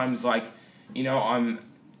 Sometimes, like, you know,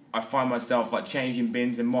 I find myself like changing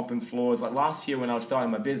bins and mopping floors. Like last year when I was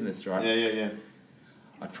starting my business, right? Yeah.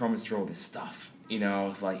 I promised her all this stuff. You know, I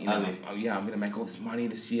was like, I'm gonna make all this money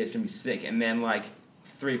this year. It's gonna be sick. And then like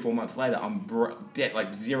 3 or 4 months later, I'm debt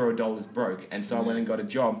like $0 broke, and so I went and got a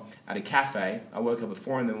job at a cafe. I woke up at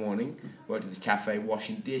 4 a.m, worked at this cafe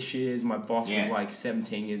washing dishes. My boss was like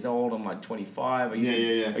 17 years old. I'm like 25. I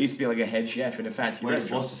used to be like a head chef in a fancy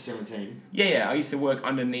restaurant. Your boss is 17. Yeah. I used to work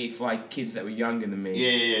underneath like kids that were younger than me.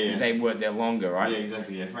 Yeah. They worked there longer, right? Yeah,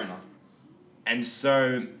 exactly. Yeah, fair enough. And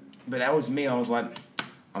so, but that was me. I was like,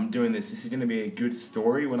 I'm doing this. This is going to be a good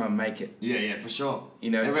story when I make it. Yeah, for sure.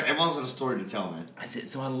 You know, everyone's got a story to tell, man. I said,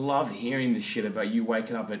 so I love hearing this shit about you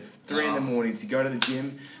waking up at 3 a.m. to go to the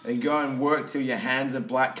gym and go and work till your hands are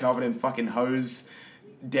black, covered in fucking hose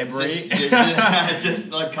debris.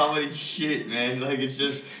 Just like covered in shit, man. Like it's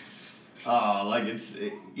just,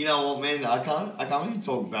 you know what, man? I can't really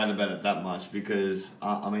talk bad about it that much because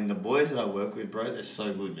I mean the boys that I work with, bro, they're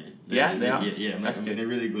so good, man. They are. Yeah, man. They're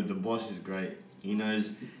really good. The boss is great. He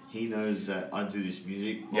knows that I do this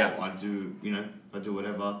music. Yeah. I do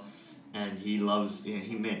whatever. And he loves,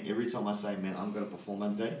 every time I say, man, I'm going to perform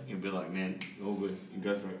that day, he'll be like, man, all good. You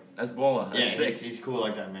go for it. That's baller. That's sick. He's cool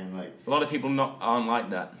like that, man. Like a lot of people aren't like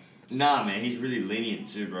that. Nah, man, he's really lenient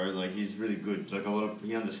too, bro. Like, he's really good. Like,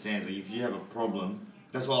 he understands. Like, if you have a problem,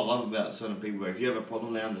 that's what I love about certain people. If you have a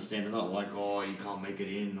problem, they understand. They're not like, oh, you can't make it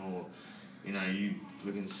in, or, you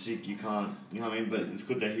looking sick, you can't, you know what I mean? But it's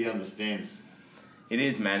good that he understands. It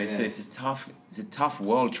is, man. It's a tough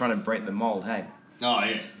world trying to break the mold. Hey. Oh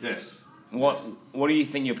yeah, yes. What do you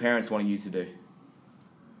think your parents wanted you to do?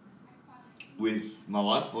 With my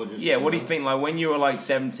life, or just? Yeah. What do you think? Like when you were like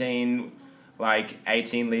 17, like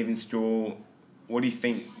 18, leaving school, what do you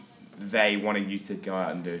think they wanted you to go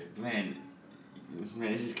out and do? Man,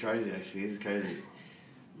 this is crazy. Actually, this is crazy,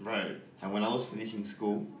 bro. And when I was finishing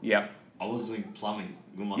school, I was doing plumbing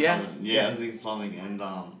with my cousin. Yeah, I was doing plumbing, and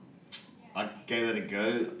I gave it a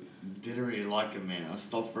go. Didn't really like it, man. I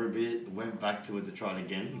stopped for a bit, went back to it to try it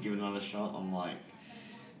again, give it another shot. I'm like,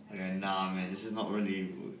 okay, nah, man, this is not what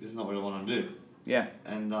I want to do. Yeah.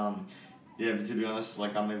 And but to be honest,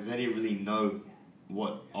 like I didn't really know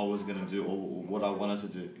what I was gonna do or what I wanted to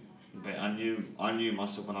do. But I knew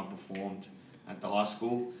myself when I performed at the high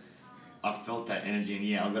school. I felt that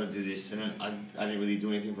energy, and I gotta do this. And then I didn't really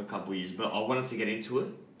do anything for a couple of years, but I wanted to get into it.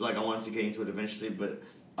 Like I wanted to get into it eventually, but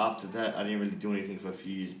after that, I didn't really do anything for a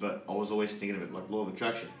few years, but I was always thinking of it like law of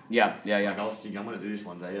attraction. Yeah. Like I was thinking, I'm going to do this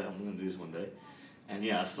one day, I'm going to do this one day. And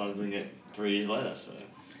I started doing it 3 years later, so.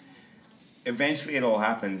 Eventually it all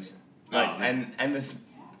happens. Like,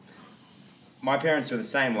 my parents were the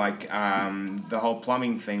same, like, the whole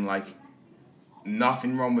plumbing thing, like,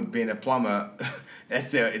 nothing wrong with being a plumber.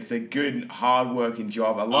 It's a good, hard-working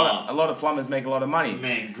job. A lot of plumbers make a lot of money.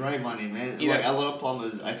 Man, great money, man. A lot of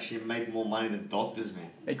plumbers actually make more money than doctors, man.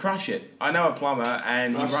 They crush it. I know a plumber,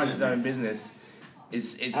 and he runs his own business.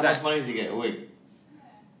 How much money does he get a week?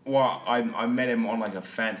 Well, I met him on like a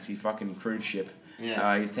fancy fucking cruise ship.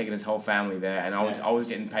 Yeah. He's taking his whole family there, and I was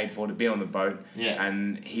getting paid for to be on the boat. Yeah.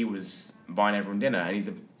 And he was buying everyone dinner,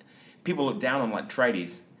 and people look down on like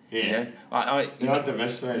tradies. Yeah. He's not the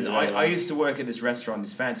best tradies. I used to work at this restaurant,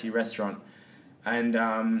 this fancy restaurant, and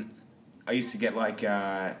I used to get like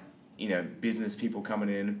business people coming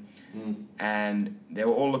in. And they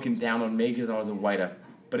were all looking down on me because I was a waiter.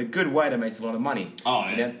 But a good waiter makes a lot of money. Oh,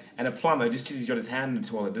 yeah. And a plumber, just because he's got his hand in the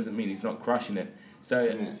toilet doesn't mean he's not crushing it.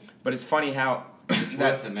 So, but it's funny how... It's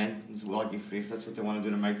worth it, man. It's like if that's what they want to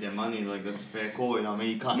do to make their money, like that's fair call, you know what I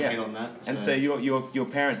mean? You can't hate on that. So. And so your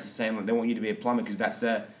parents are saying like, they want you to be a plumber because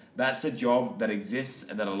that's a job that exists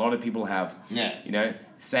and that a lot of people have. Yeah.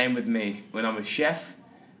 Same with me. When I'm a chef,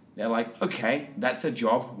 they're like, okay, that's a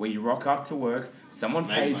job where you rock up to work, someone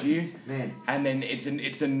pays you, and then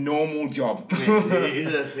it's a normal job. Man, it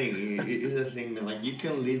is a thing, man. Like, you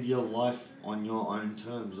can live your life on your own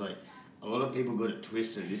terms. Like, a lot of people got it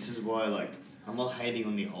twisted. This is why, like, I'm not hating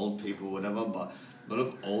on the old people or whatever, but a lot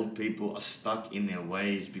of old people are stuck in their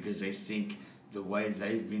ways because they think the way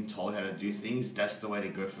they've been told how to do things, that's the way to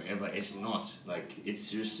go forever. It's not. Like, it's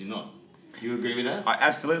seriously not. You agree with that?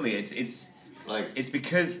 Absolutely. It's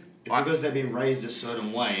because... It's because they've been raised a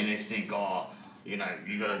certain way and they think, you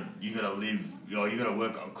gotta live, you gotta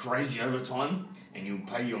work crazy overtime and you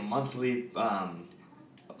pay your monthly, pay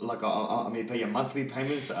your monthly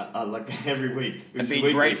payments like every week. And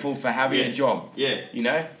be grateful for having a job. Yeah.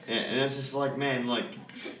 Yeah, and it's just like, man, like,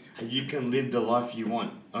 you can live the life you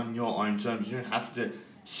want on your own terms. You don't have to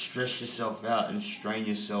stress yourself out and strain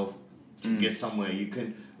yourself to get somewhere. You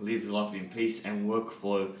can live your life in peace and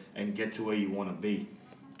workflow and get to where you want to be.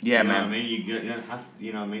 Yeah, man. Know what I mean? You don't have to,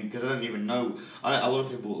 you know what I mean? Because I don't even know. A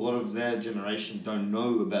lot of their generation don't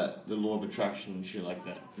know about the law of attraction and shit like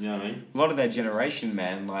that. You know what I mean? A lot of their generation,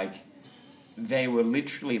 man, like, they were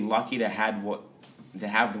literally lucky to have what to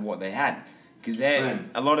have what they had. Because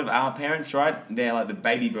a lot of our parents, right? They're like the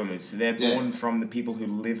baby boomers, so they're born from the people who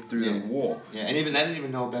lived through the war. Yeah, and even they didn't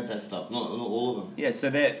even know about that stuff. Not all of them. Yeah,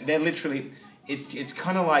 so they're literally, it's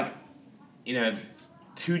kind of like,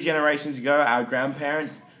 2 generations ago, our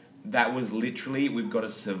grandparents, that was literally, we've got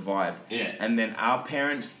to survive. Yeah. And then our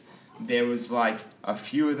parents, there was like a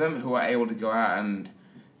few of them who were able to go out and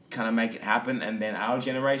kind of make it happen. And then our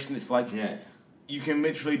generation, it's like, you can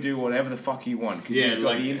literally do whatever the fuck you want because you've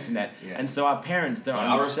got the internet. Yeah. And so our parents don't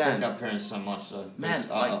understand. I respect our parents so much, though. Man,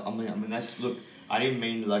 I mean, that's, look, I didn't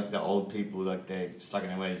mean like the old people, like they're stuck in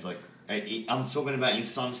their ways. Like, I'm talking about in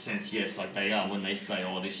some sense, yes, like they are when they say,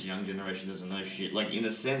 oh, this young generation doesn't know shit. Like, in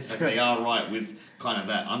a sense, like they are right with kind of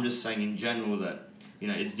that. I'm just saying in general that,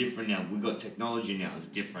 it's different now. We've got technology now, it's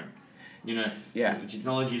different.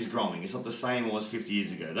 Technology is growing. It's not the same it was 50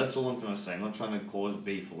 years ago. That's all I'm trying to say. I'm not trying to cause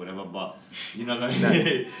beef or whatever, but you know what I mean? No,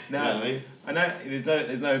 you know what I mean? I know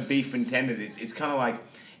there's no beef intended. It's kind of like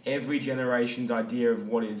every generation's idea of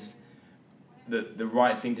what is the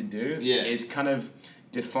right thing to do is kind of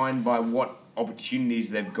defined by what opportunities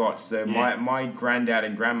they've got. So my granddad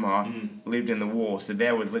and grandma lived in the war, so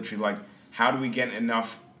there was literally like, how do we get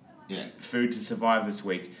enough food to survive this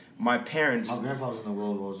week? My parents... My grandpa was in the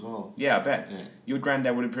World War as well. Yeah, I bet. Yeah. Your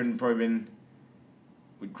granddad would have probably been...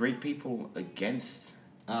 With Greek people against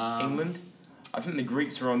England? I think the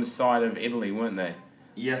Greeks were on the side of Italy, weren't they?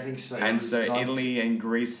 Yeah, I think so. And so Italy and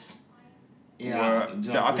Greece were...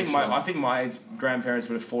 So I think my grandparents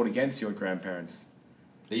would have fought against your grandparents.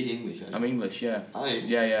 Are you English, I'm English, yeah. Are you?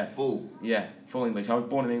 Yeah. Full? Yeah, full English. I was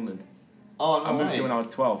born in England. Oh, no I moved here when I was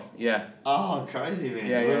 12, yeah. Oh, crazy, man.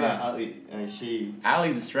 Yeah, what about Ali? She...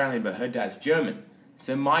 Ali's Australian, but her dad's German.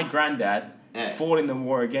 So my granddad fought in the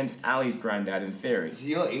war against Ali's granddad in theory. So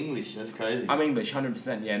you're English, that's crazy. I'm English,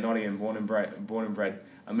 100%, yeah, Nottingham, born and bred.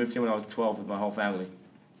 I moved here when I was 12 with my whole family.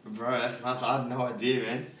 Bro, that's nuts. I had no idea,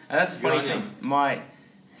 man. And that's a funny thing.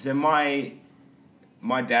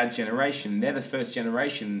 My dad's generation, they're the first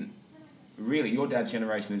generation, really, your dad's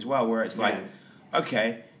generation as well, where it's like,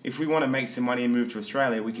 okay, if we want to make some money and move to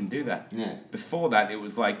Australia, we can do that. Yeah. Before that, it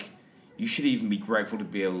was like, you should even be grateful to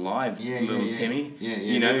be alive, little Timmy. Yeah.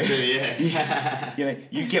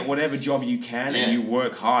 You get whatever job you can and you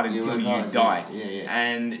work hard until you die. Yeah.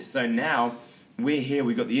 And so now, we're here,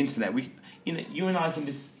 we've got the internet. You and I can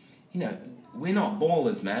just, we're not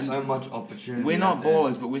ballers, man. So much opportunity. We're not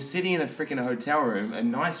ballers, but we're sitting in a freaking hotel room, a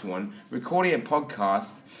nice one, recording a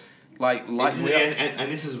podcast.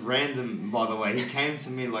 And this is random, by the way. He came to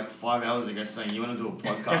me like 5 hours ago saying, you want to do a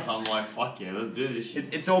podcast? I'm like, fuck yeah, let's do this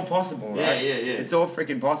shit. It's all possible, right? Yeah. It's all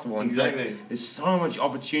freaking possible. And exactly. So, there's so much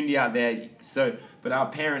opportunity out there. So, but our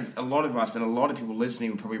parents, a lot of us, and a lot of people listening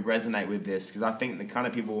will probably resonate with this, because I think the kind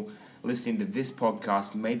of people listening to this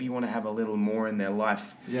podcast maybe want to have a little more in their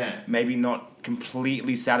life. Yeah. Maybe not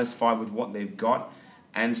completely satisfied with what they've got.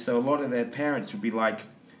 And so a lot of their parents would be like,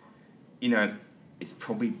 it's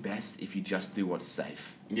probably best if you just do what's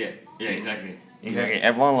safe. Yeah, exactly.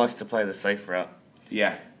 Everyone likes to play the safe route.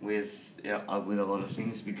 Yeah. With a lot of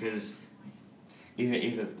things, because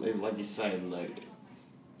either like you say,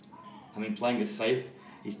 playing it safe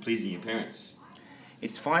is pleasing your parents.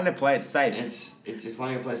 It's fine to play it safe. It's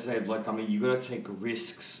fine to play it safe. You gotta take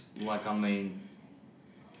risks. To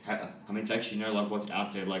actually know what's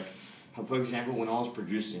out there. For example, when I was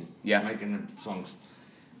producing, making the songs,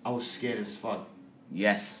 I was scared as fuck.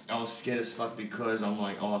 Yes. I was scared as fuck because I'm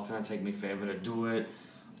like, it's gonna take me forever to do it.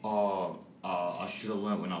 I should have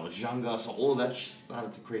learnt when I was younger. So all that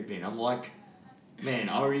started to creep in. I'm like, man,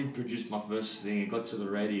 I already produced my first thing. It got to the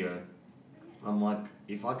radio. I'm like,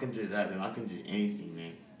 if I can do that, then I can do anything,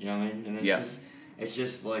 man. You know what I mean? And it's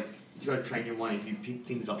just like, you gotta train your mind. If you pick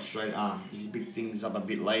things up if you pick things up a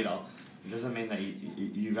bit later, it doesn't mean that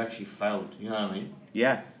you've actually failed. You know what I mean?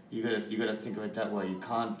 Yeah. You gotta think of it that way. You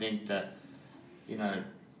can't think that,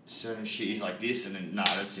 certain shit is like this and then,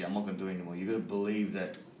 that's it, I'm not gonna do it anymore. You gotta believe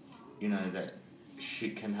that, that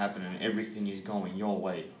shit can happen and everything is going your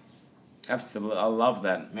way. Absolutely, I love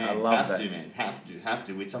that. Man, I love that. Have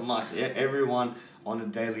to. It's a must. Everyone on a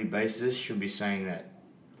daily basis should be saying that.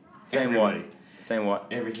 Saying what?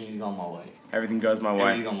 Everything's gone my way. Everything goes my way.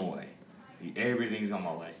 Everything's gone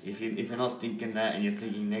my way. If you're not thinking that and you're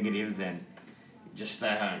thinking negative, then just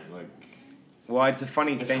stay home. Well, it's a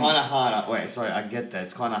funny thing. It's kind of hard. I get that.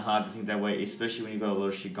 It's kind of hard to think that way, especially when you got a lot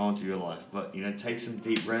of shit going through your life. But take some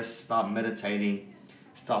deep rests. Start meditating.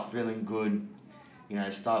 Start feeling good.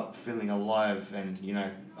 Start feeling alive. And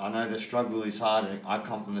I know the struggle is hard, and I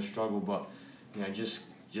come from the struggle. But just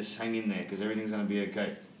hang in there, because everything's gonna be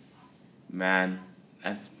okay. Man,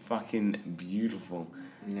 that's fucking beautiful.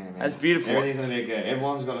 Yeah, man. That's beautiful. Everything's gonna be okay.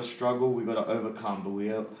 Everyone's got to struggle. We got to overcome, but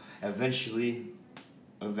we eventually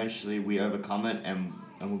we overcome it and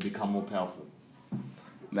we'll become more powerful.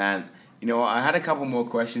 Man, you know, I had a couple more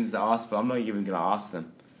questions to ask, but I'm not even gonna ask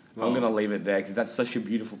them. Well, I'm gonna leave it there because that's such a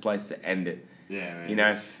beautiful place to end it. Yeah, man. You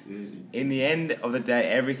know, in the end of the day,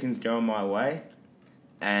 everything's going my way,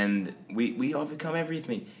 and we overcome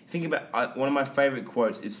everything. Think about one of my favorite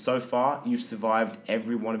quotes is, "So far, you've survived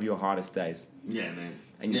every one of your hardest days." Yeah, man.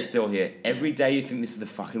 And you're still here. Every day you think this is the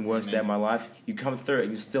fucking worst day of my life, you come through it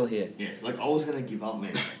and you're still here. Yeah, like I was gonna give up,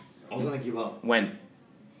 man. I was gonna give up. When?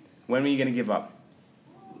 When were you gonna give up?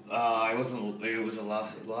 It wasn't. It was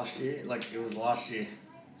last year. Like it was last year.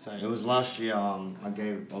 So it was last year. I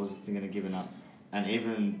was thinking of giving up, and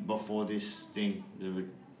even before this thing, the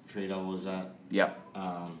retreat I was at. Yep.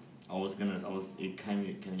 It came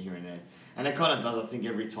here and there, and it kind of does. I think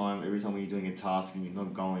every time when you're doing a task and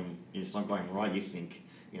it's not going right, you think,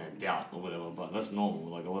 doubt or whatever. But that's normal.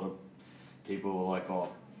 Like a lot of people are like, oh,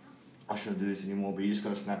 I shouldn't do this anymore. But you just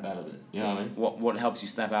gotta snap out of it. You know what I mean? What helps you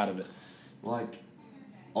snap out of it? Like,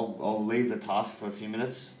 I'll leave the task for a few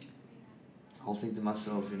minutes. I'll think to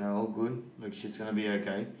myself, all good. Like shit's gonna be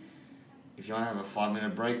okay. If you want to have a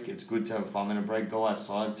 5-minute break, it's good to have a 5-minute break. Go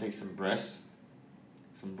outside, take some breaths.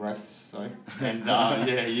 And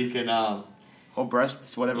yeah, you can or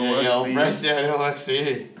breasts, whatever works for you. Breasts, yeah, it works for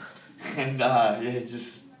you. And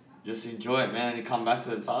just enjoy it, man. You come back to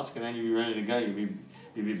the task, and then you'll be ready to go.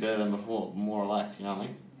 You'll be better than before, more relaxed. You know what I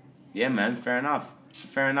mean? Yeah, man. Fair enough.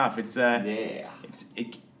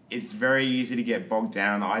 It's very easy to get bogged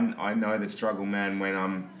down. I know the struggle, man. When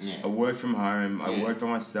I work from home, I work by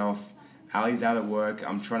myself. Ali's out at work.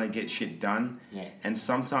 I'm trying to get shit done. Yeah. And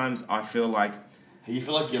sometimes I feel like. You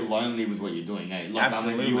feel like you're lonely with what you're doing, eh? Like,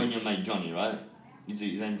 absolutely. You and your mate Johnny, right? Is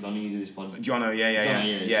his name Johnny? You do this podcast? Jono, yeah.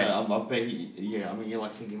 So I bet you're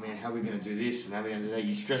like thinking, man, how are we going to do this and how are we going to do that?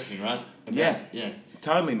 You're stressing, right? Yeah. Yeah.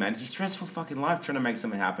 Totally, man. It's a stressful fucking life trying to make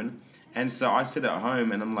something happen. And so I sit at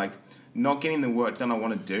home and I'm like, not getting the work done I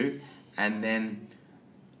want to do. And then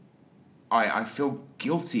I feel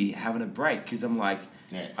guilty having a break because I'm like,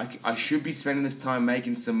 I should be spending this time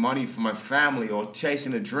making some money for my family or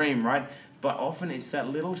chasing a dream, right? But often it's that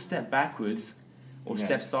little step backwards or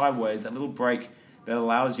step sideways, that little break that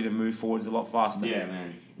allows you to move forwards a lot faster. Yeah,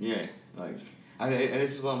 man. Yeah. Like, and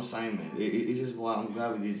this is what I'm saying, man. This is why I'm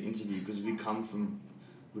glad with this interview because we come from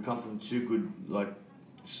two good like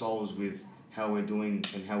souls with how we're doing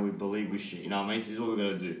and how we believe with shit. You know what I mean? This is what we're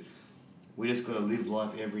gonna do. We just gotta live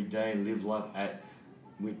life every day. Live life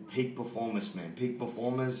with peak performance, man. Peak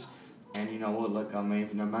performers, and you know what? Like I mean,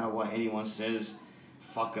 no matter what anyone says.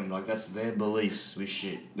 Fuck them, like that's their beliefs with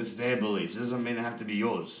shit. That's their beliefs. It doesn't mean they have to be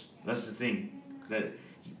yours. That's the thing. That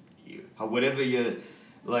whatever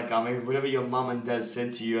your mum and dad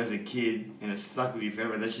said to you as a kid and it's stuck with you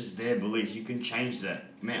forever, that's just their beliefs. You can change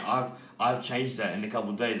that. Man, I've changed that in a couple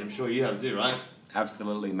of days. I'm sure you have too, right?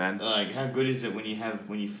 Absolutely, man. Like how good is it when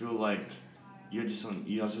you feel like you're just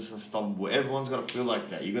unstoppable. Everyone's gotta feel like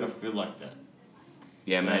that. You gotta feel like that.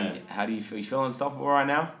 Yeah, so, man. How do you feel? You feel unstoppable right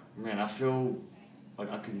now? Man, I feel like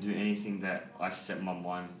I can do anything that I set my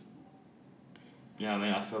mind. You know what I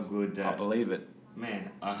mean? I feel good that... I believe it. Man,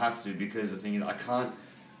 I have to because the thing is I can't,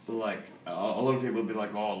 like, a lot of people will be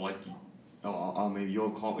like, I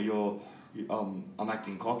mean, I'm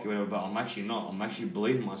acting cocky or whatever, but I'm actually not. I'm actually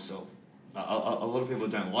believing myself. A lot of people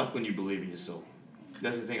don't like when you believe in yourself.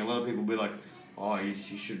 That's the thing. A lot of people will be like, oh, you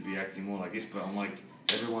should be acting more like this, but I'm like,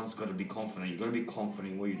 everyone's got to be confident. You've got to be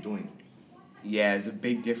confident in what you're doing. Yeah, there's a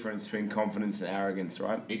big difference between confidence and arrogance,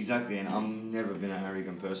 right? Exactly, and I've never been an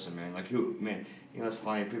arrogant person, man. Like, it's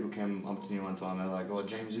funny, people came up to me one time, they're like, oh,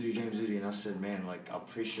 James Udi, and I said, man, like, I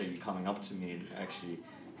appreciate you coming up to me and actually,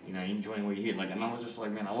 enjoying what you hear. Like, and I was just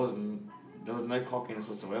like, man, there was no cockiness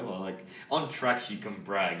whatsoever. Like, on tracks you can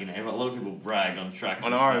brag, a lot of people brag on tracks.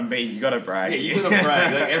 On R&B, you gotta brag. Yeah, you gotta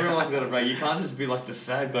brag. Like, everyone's gotta brag. You can't just be like the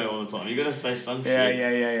sad guy all the time. You gotta say some shit.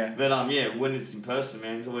 Yeah. But when it's in person,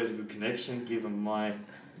 man, it's always a good connection. Give them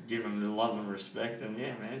the love and respect, and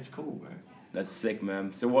yeah, man, it's cool, man. That's sick,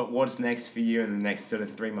 man. So what's next for you in the next sort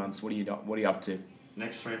of 3 months? What are you up to?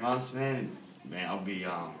 Next 3 months, man, I'll be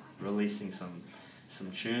releasing some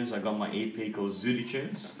tunes. I got my EP called Zudi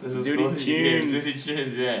Tunes. Zudi Tunes. Yeah, Zudi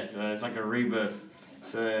Tunes, yeah. So it's like a rebirth.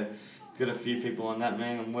 So got a few people on that,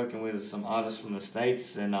 man. I'm working with some artists from the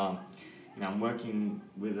States, and I'm working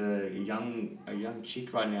with a young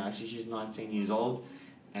chick right now. Actually, she's 19 years old,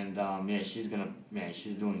 and she's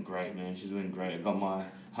doing great, man. She's doing great. I got my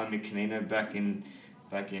homie Kanino back in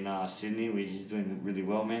back in Sydney, which he's doing really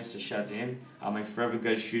well, man. So shout out to him. Forever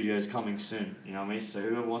Go Studio is coming soon. You know what I mean? So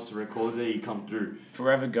whoever wants to record there, you come through.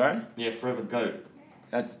 Forever Go? Yeah, Forever Go.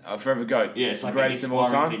 That's Forever Go. Yeah, it's like greatest of all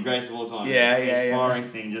time. Greatest of all time. Yeah, it's an inspiring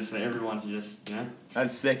thing just for everyone to just, you know.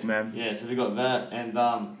 That's sick, man. Yeah, so we got that, and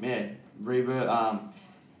Rebirth.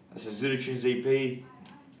 It's a Zuda Tunes EP.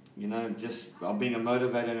 You know, just being a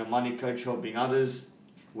motivator and a money coach, helping others,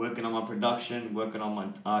 working on my production, working on my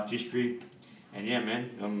artistry. And yeah, man,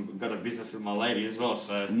 I've got a business with my lady as well,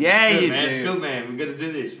 so yeah, it's good, you man. do. It's good, man. We're gonna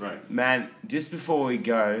do this, bro. Man, just before we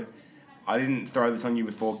go, I didn't throw this on you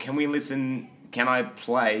before. Can I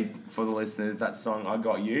play for the listeners that song "I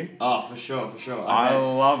Got You"? Oh, for sure, for sure. Okay. I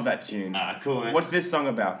love that tune. Cool, man. What's this song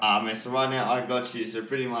about? Man, so right now I got you. So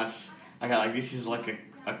pretty much, this is like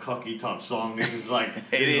a cocky type song. This is like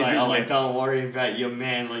don't worry about your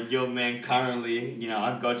man. Like your man currently, you know,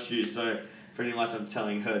 I got you. So pretty much I'm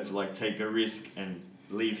telling her to like take a risk and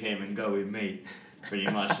leave him and go with me. Pretty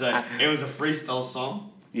much. So it was a freestyle song.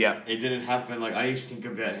 Yeah. It didn't happen, like, I didn't think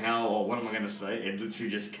about how or what am I going to say. It literally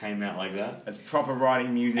just came out like that. It's proper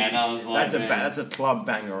writing music. And I was like, that's a club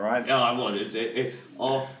banger, right? Oh, it was. I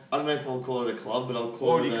don't know if I'll call it a club, but I'll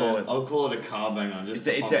call it a car banger. Just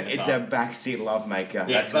it's a backseat love maker.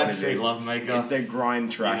 Yeah, that's backseat love maker. It's a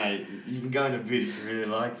grind track. You know, you can go in the bit if you really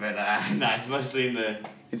like, but no, it's mostly in the...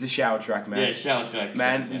 It's a shower track, man. Yeah, shower track.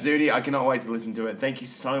 Man, Zudi, I cannot wait to listen to it. Thank you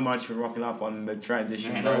so much for rocking up on the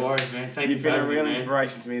transition, man, bro. No worries, man. Thank you You've been a real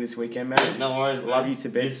inspiration to me this weekend, man. No worries, man. Love you to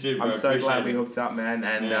bits. You too, bro. I'm so glad we hooked up, man.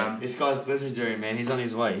 And this guy's legendary, man. He's on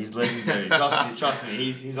his way. He's legendary. Trust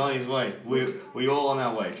me. He's on his way. We all on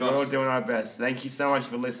our way. We're all doing our best. Thank you so much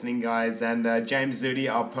for listening, guys. And James Zudi,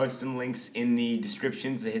 I'll post some links in the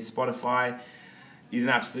description to his Spotify. He's an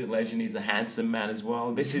absolute legend. He's a handsome man as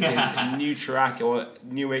well. This is his new track, or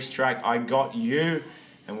newish track, I Got You.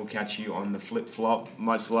 And we'll catch you on the flip flop.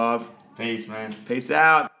 Much love. Peace, man. Peace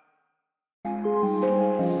out.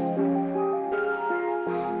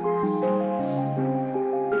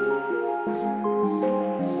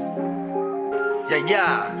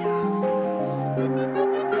 Yeah.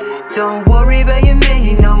 Don't worry about your man,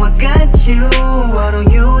 you know I got you. Why don't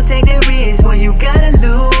you take that risk? What you gotta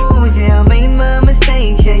lose? Yeah, I made my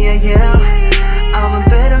mistakes, yeah. I'm a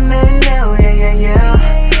better man now, yeah.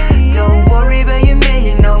 Don't worry about your man,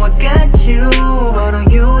 you know I got you. Why don't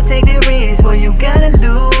you take that risk? What you gotta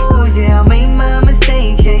lose? Yeah, I made my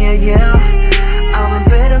mistakes, yeah. I'm a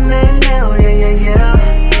better man now, yeah.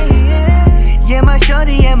 Yeah,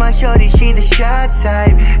 my shorty, she the shy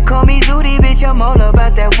type. Call me Zudi, bitch, I'm all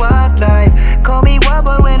about that wildlife. Call me wild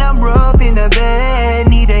boy when I'm rough in the bed.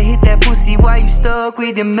 Need to hit that pussy while you stuck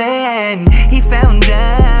with your man. He found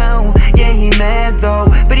out, yeah, he mad though,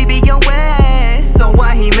 but he be your ass, so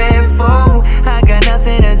why he mad for? I got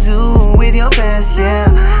nothing to do with your past, yeah.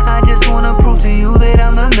 I just wanna prove to you that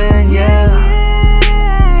I'm the man, yeah.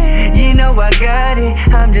 You know I got it,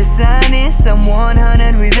 I'm just honest. I'm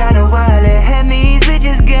 100 without a wallet. And these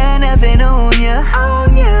bitches got nothing on ya.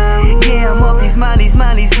 Yeah, I'm off these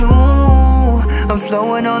smileys, ooh. I'm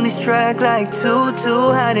flowing on this track like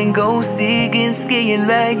Tutu. Hide and go seek and skiing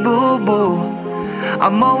like Boo Boo.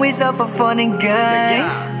 I'm always up for fun and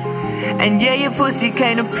games. And yeah, your pussy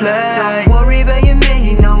can't apply. Don't worry about your man,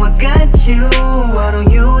 you know I got you. Why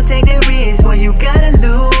don't you take that risk? What you gotta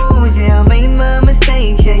lose? Yeah, I made my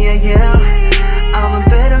mistakes, yeah. I'm a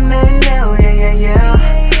better man now, yeah.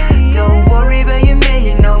 Don't worry about your man,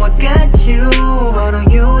 you know I got you. Why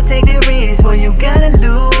don't you take that risk? What you gotta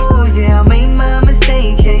lose? Yeah, I made my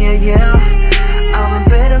mistakes, yeah. I'm a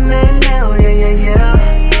better man now, yeah.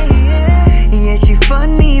 Yeah, she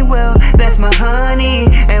funny, well, that's my honey.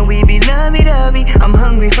 And we be lovey-dovey, I'm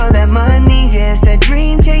hungry for that money. Yeah, it's that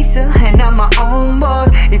dream chaser, and I'm my own boss.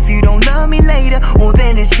 If you don't love me later, well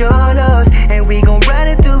then it's your loss. And we gon' ride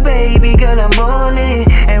it through, baby girl, I'm all in.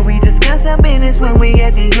 And we discuss our business when we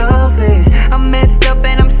at the office. I'm messed up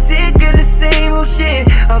and I'm sick of the same old shit.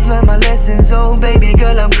 I've learned my lessons, oh baby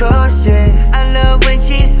girl, I'm cautious. I love when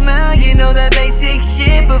she smile, you know that basic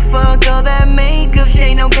shit. But fuck all that makeup, she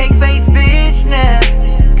ain't no cake face bitch, nah.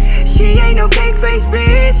 She ain't no cake face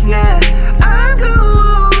bitch, nah. I'm cool,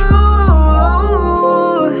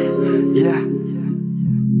 yeah.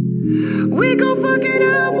 We gon' fuck it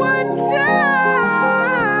up one time,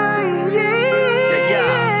 yeah.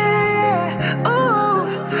 Ooh.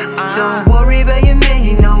 Don't worry about your man,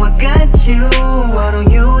 you know I got you. Why don't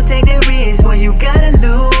you take that risk? What you gotta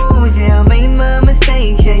lose? Yeah, I made my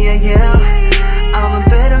mistakes, yeah. I'm a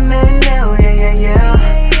better man now, yeah.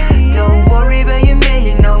 Don't worry about your man,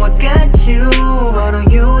 you know I got you. Why don't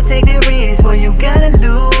you take that risk? What you gotta lose?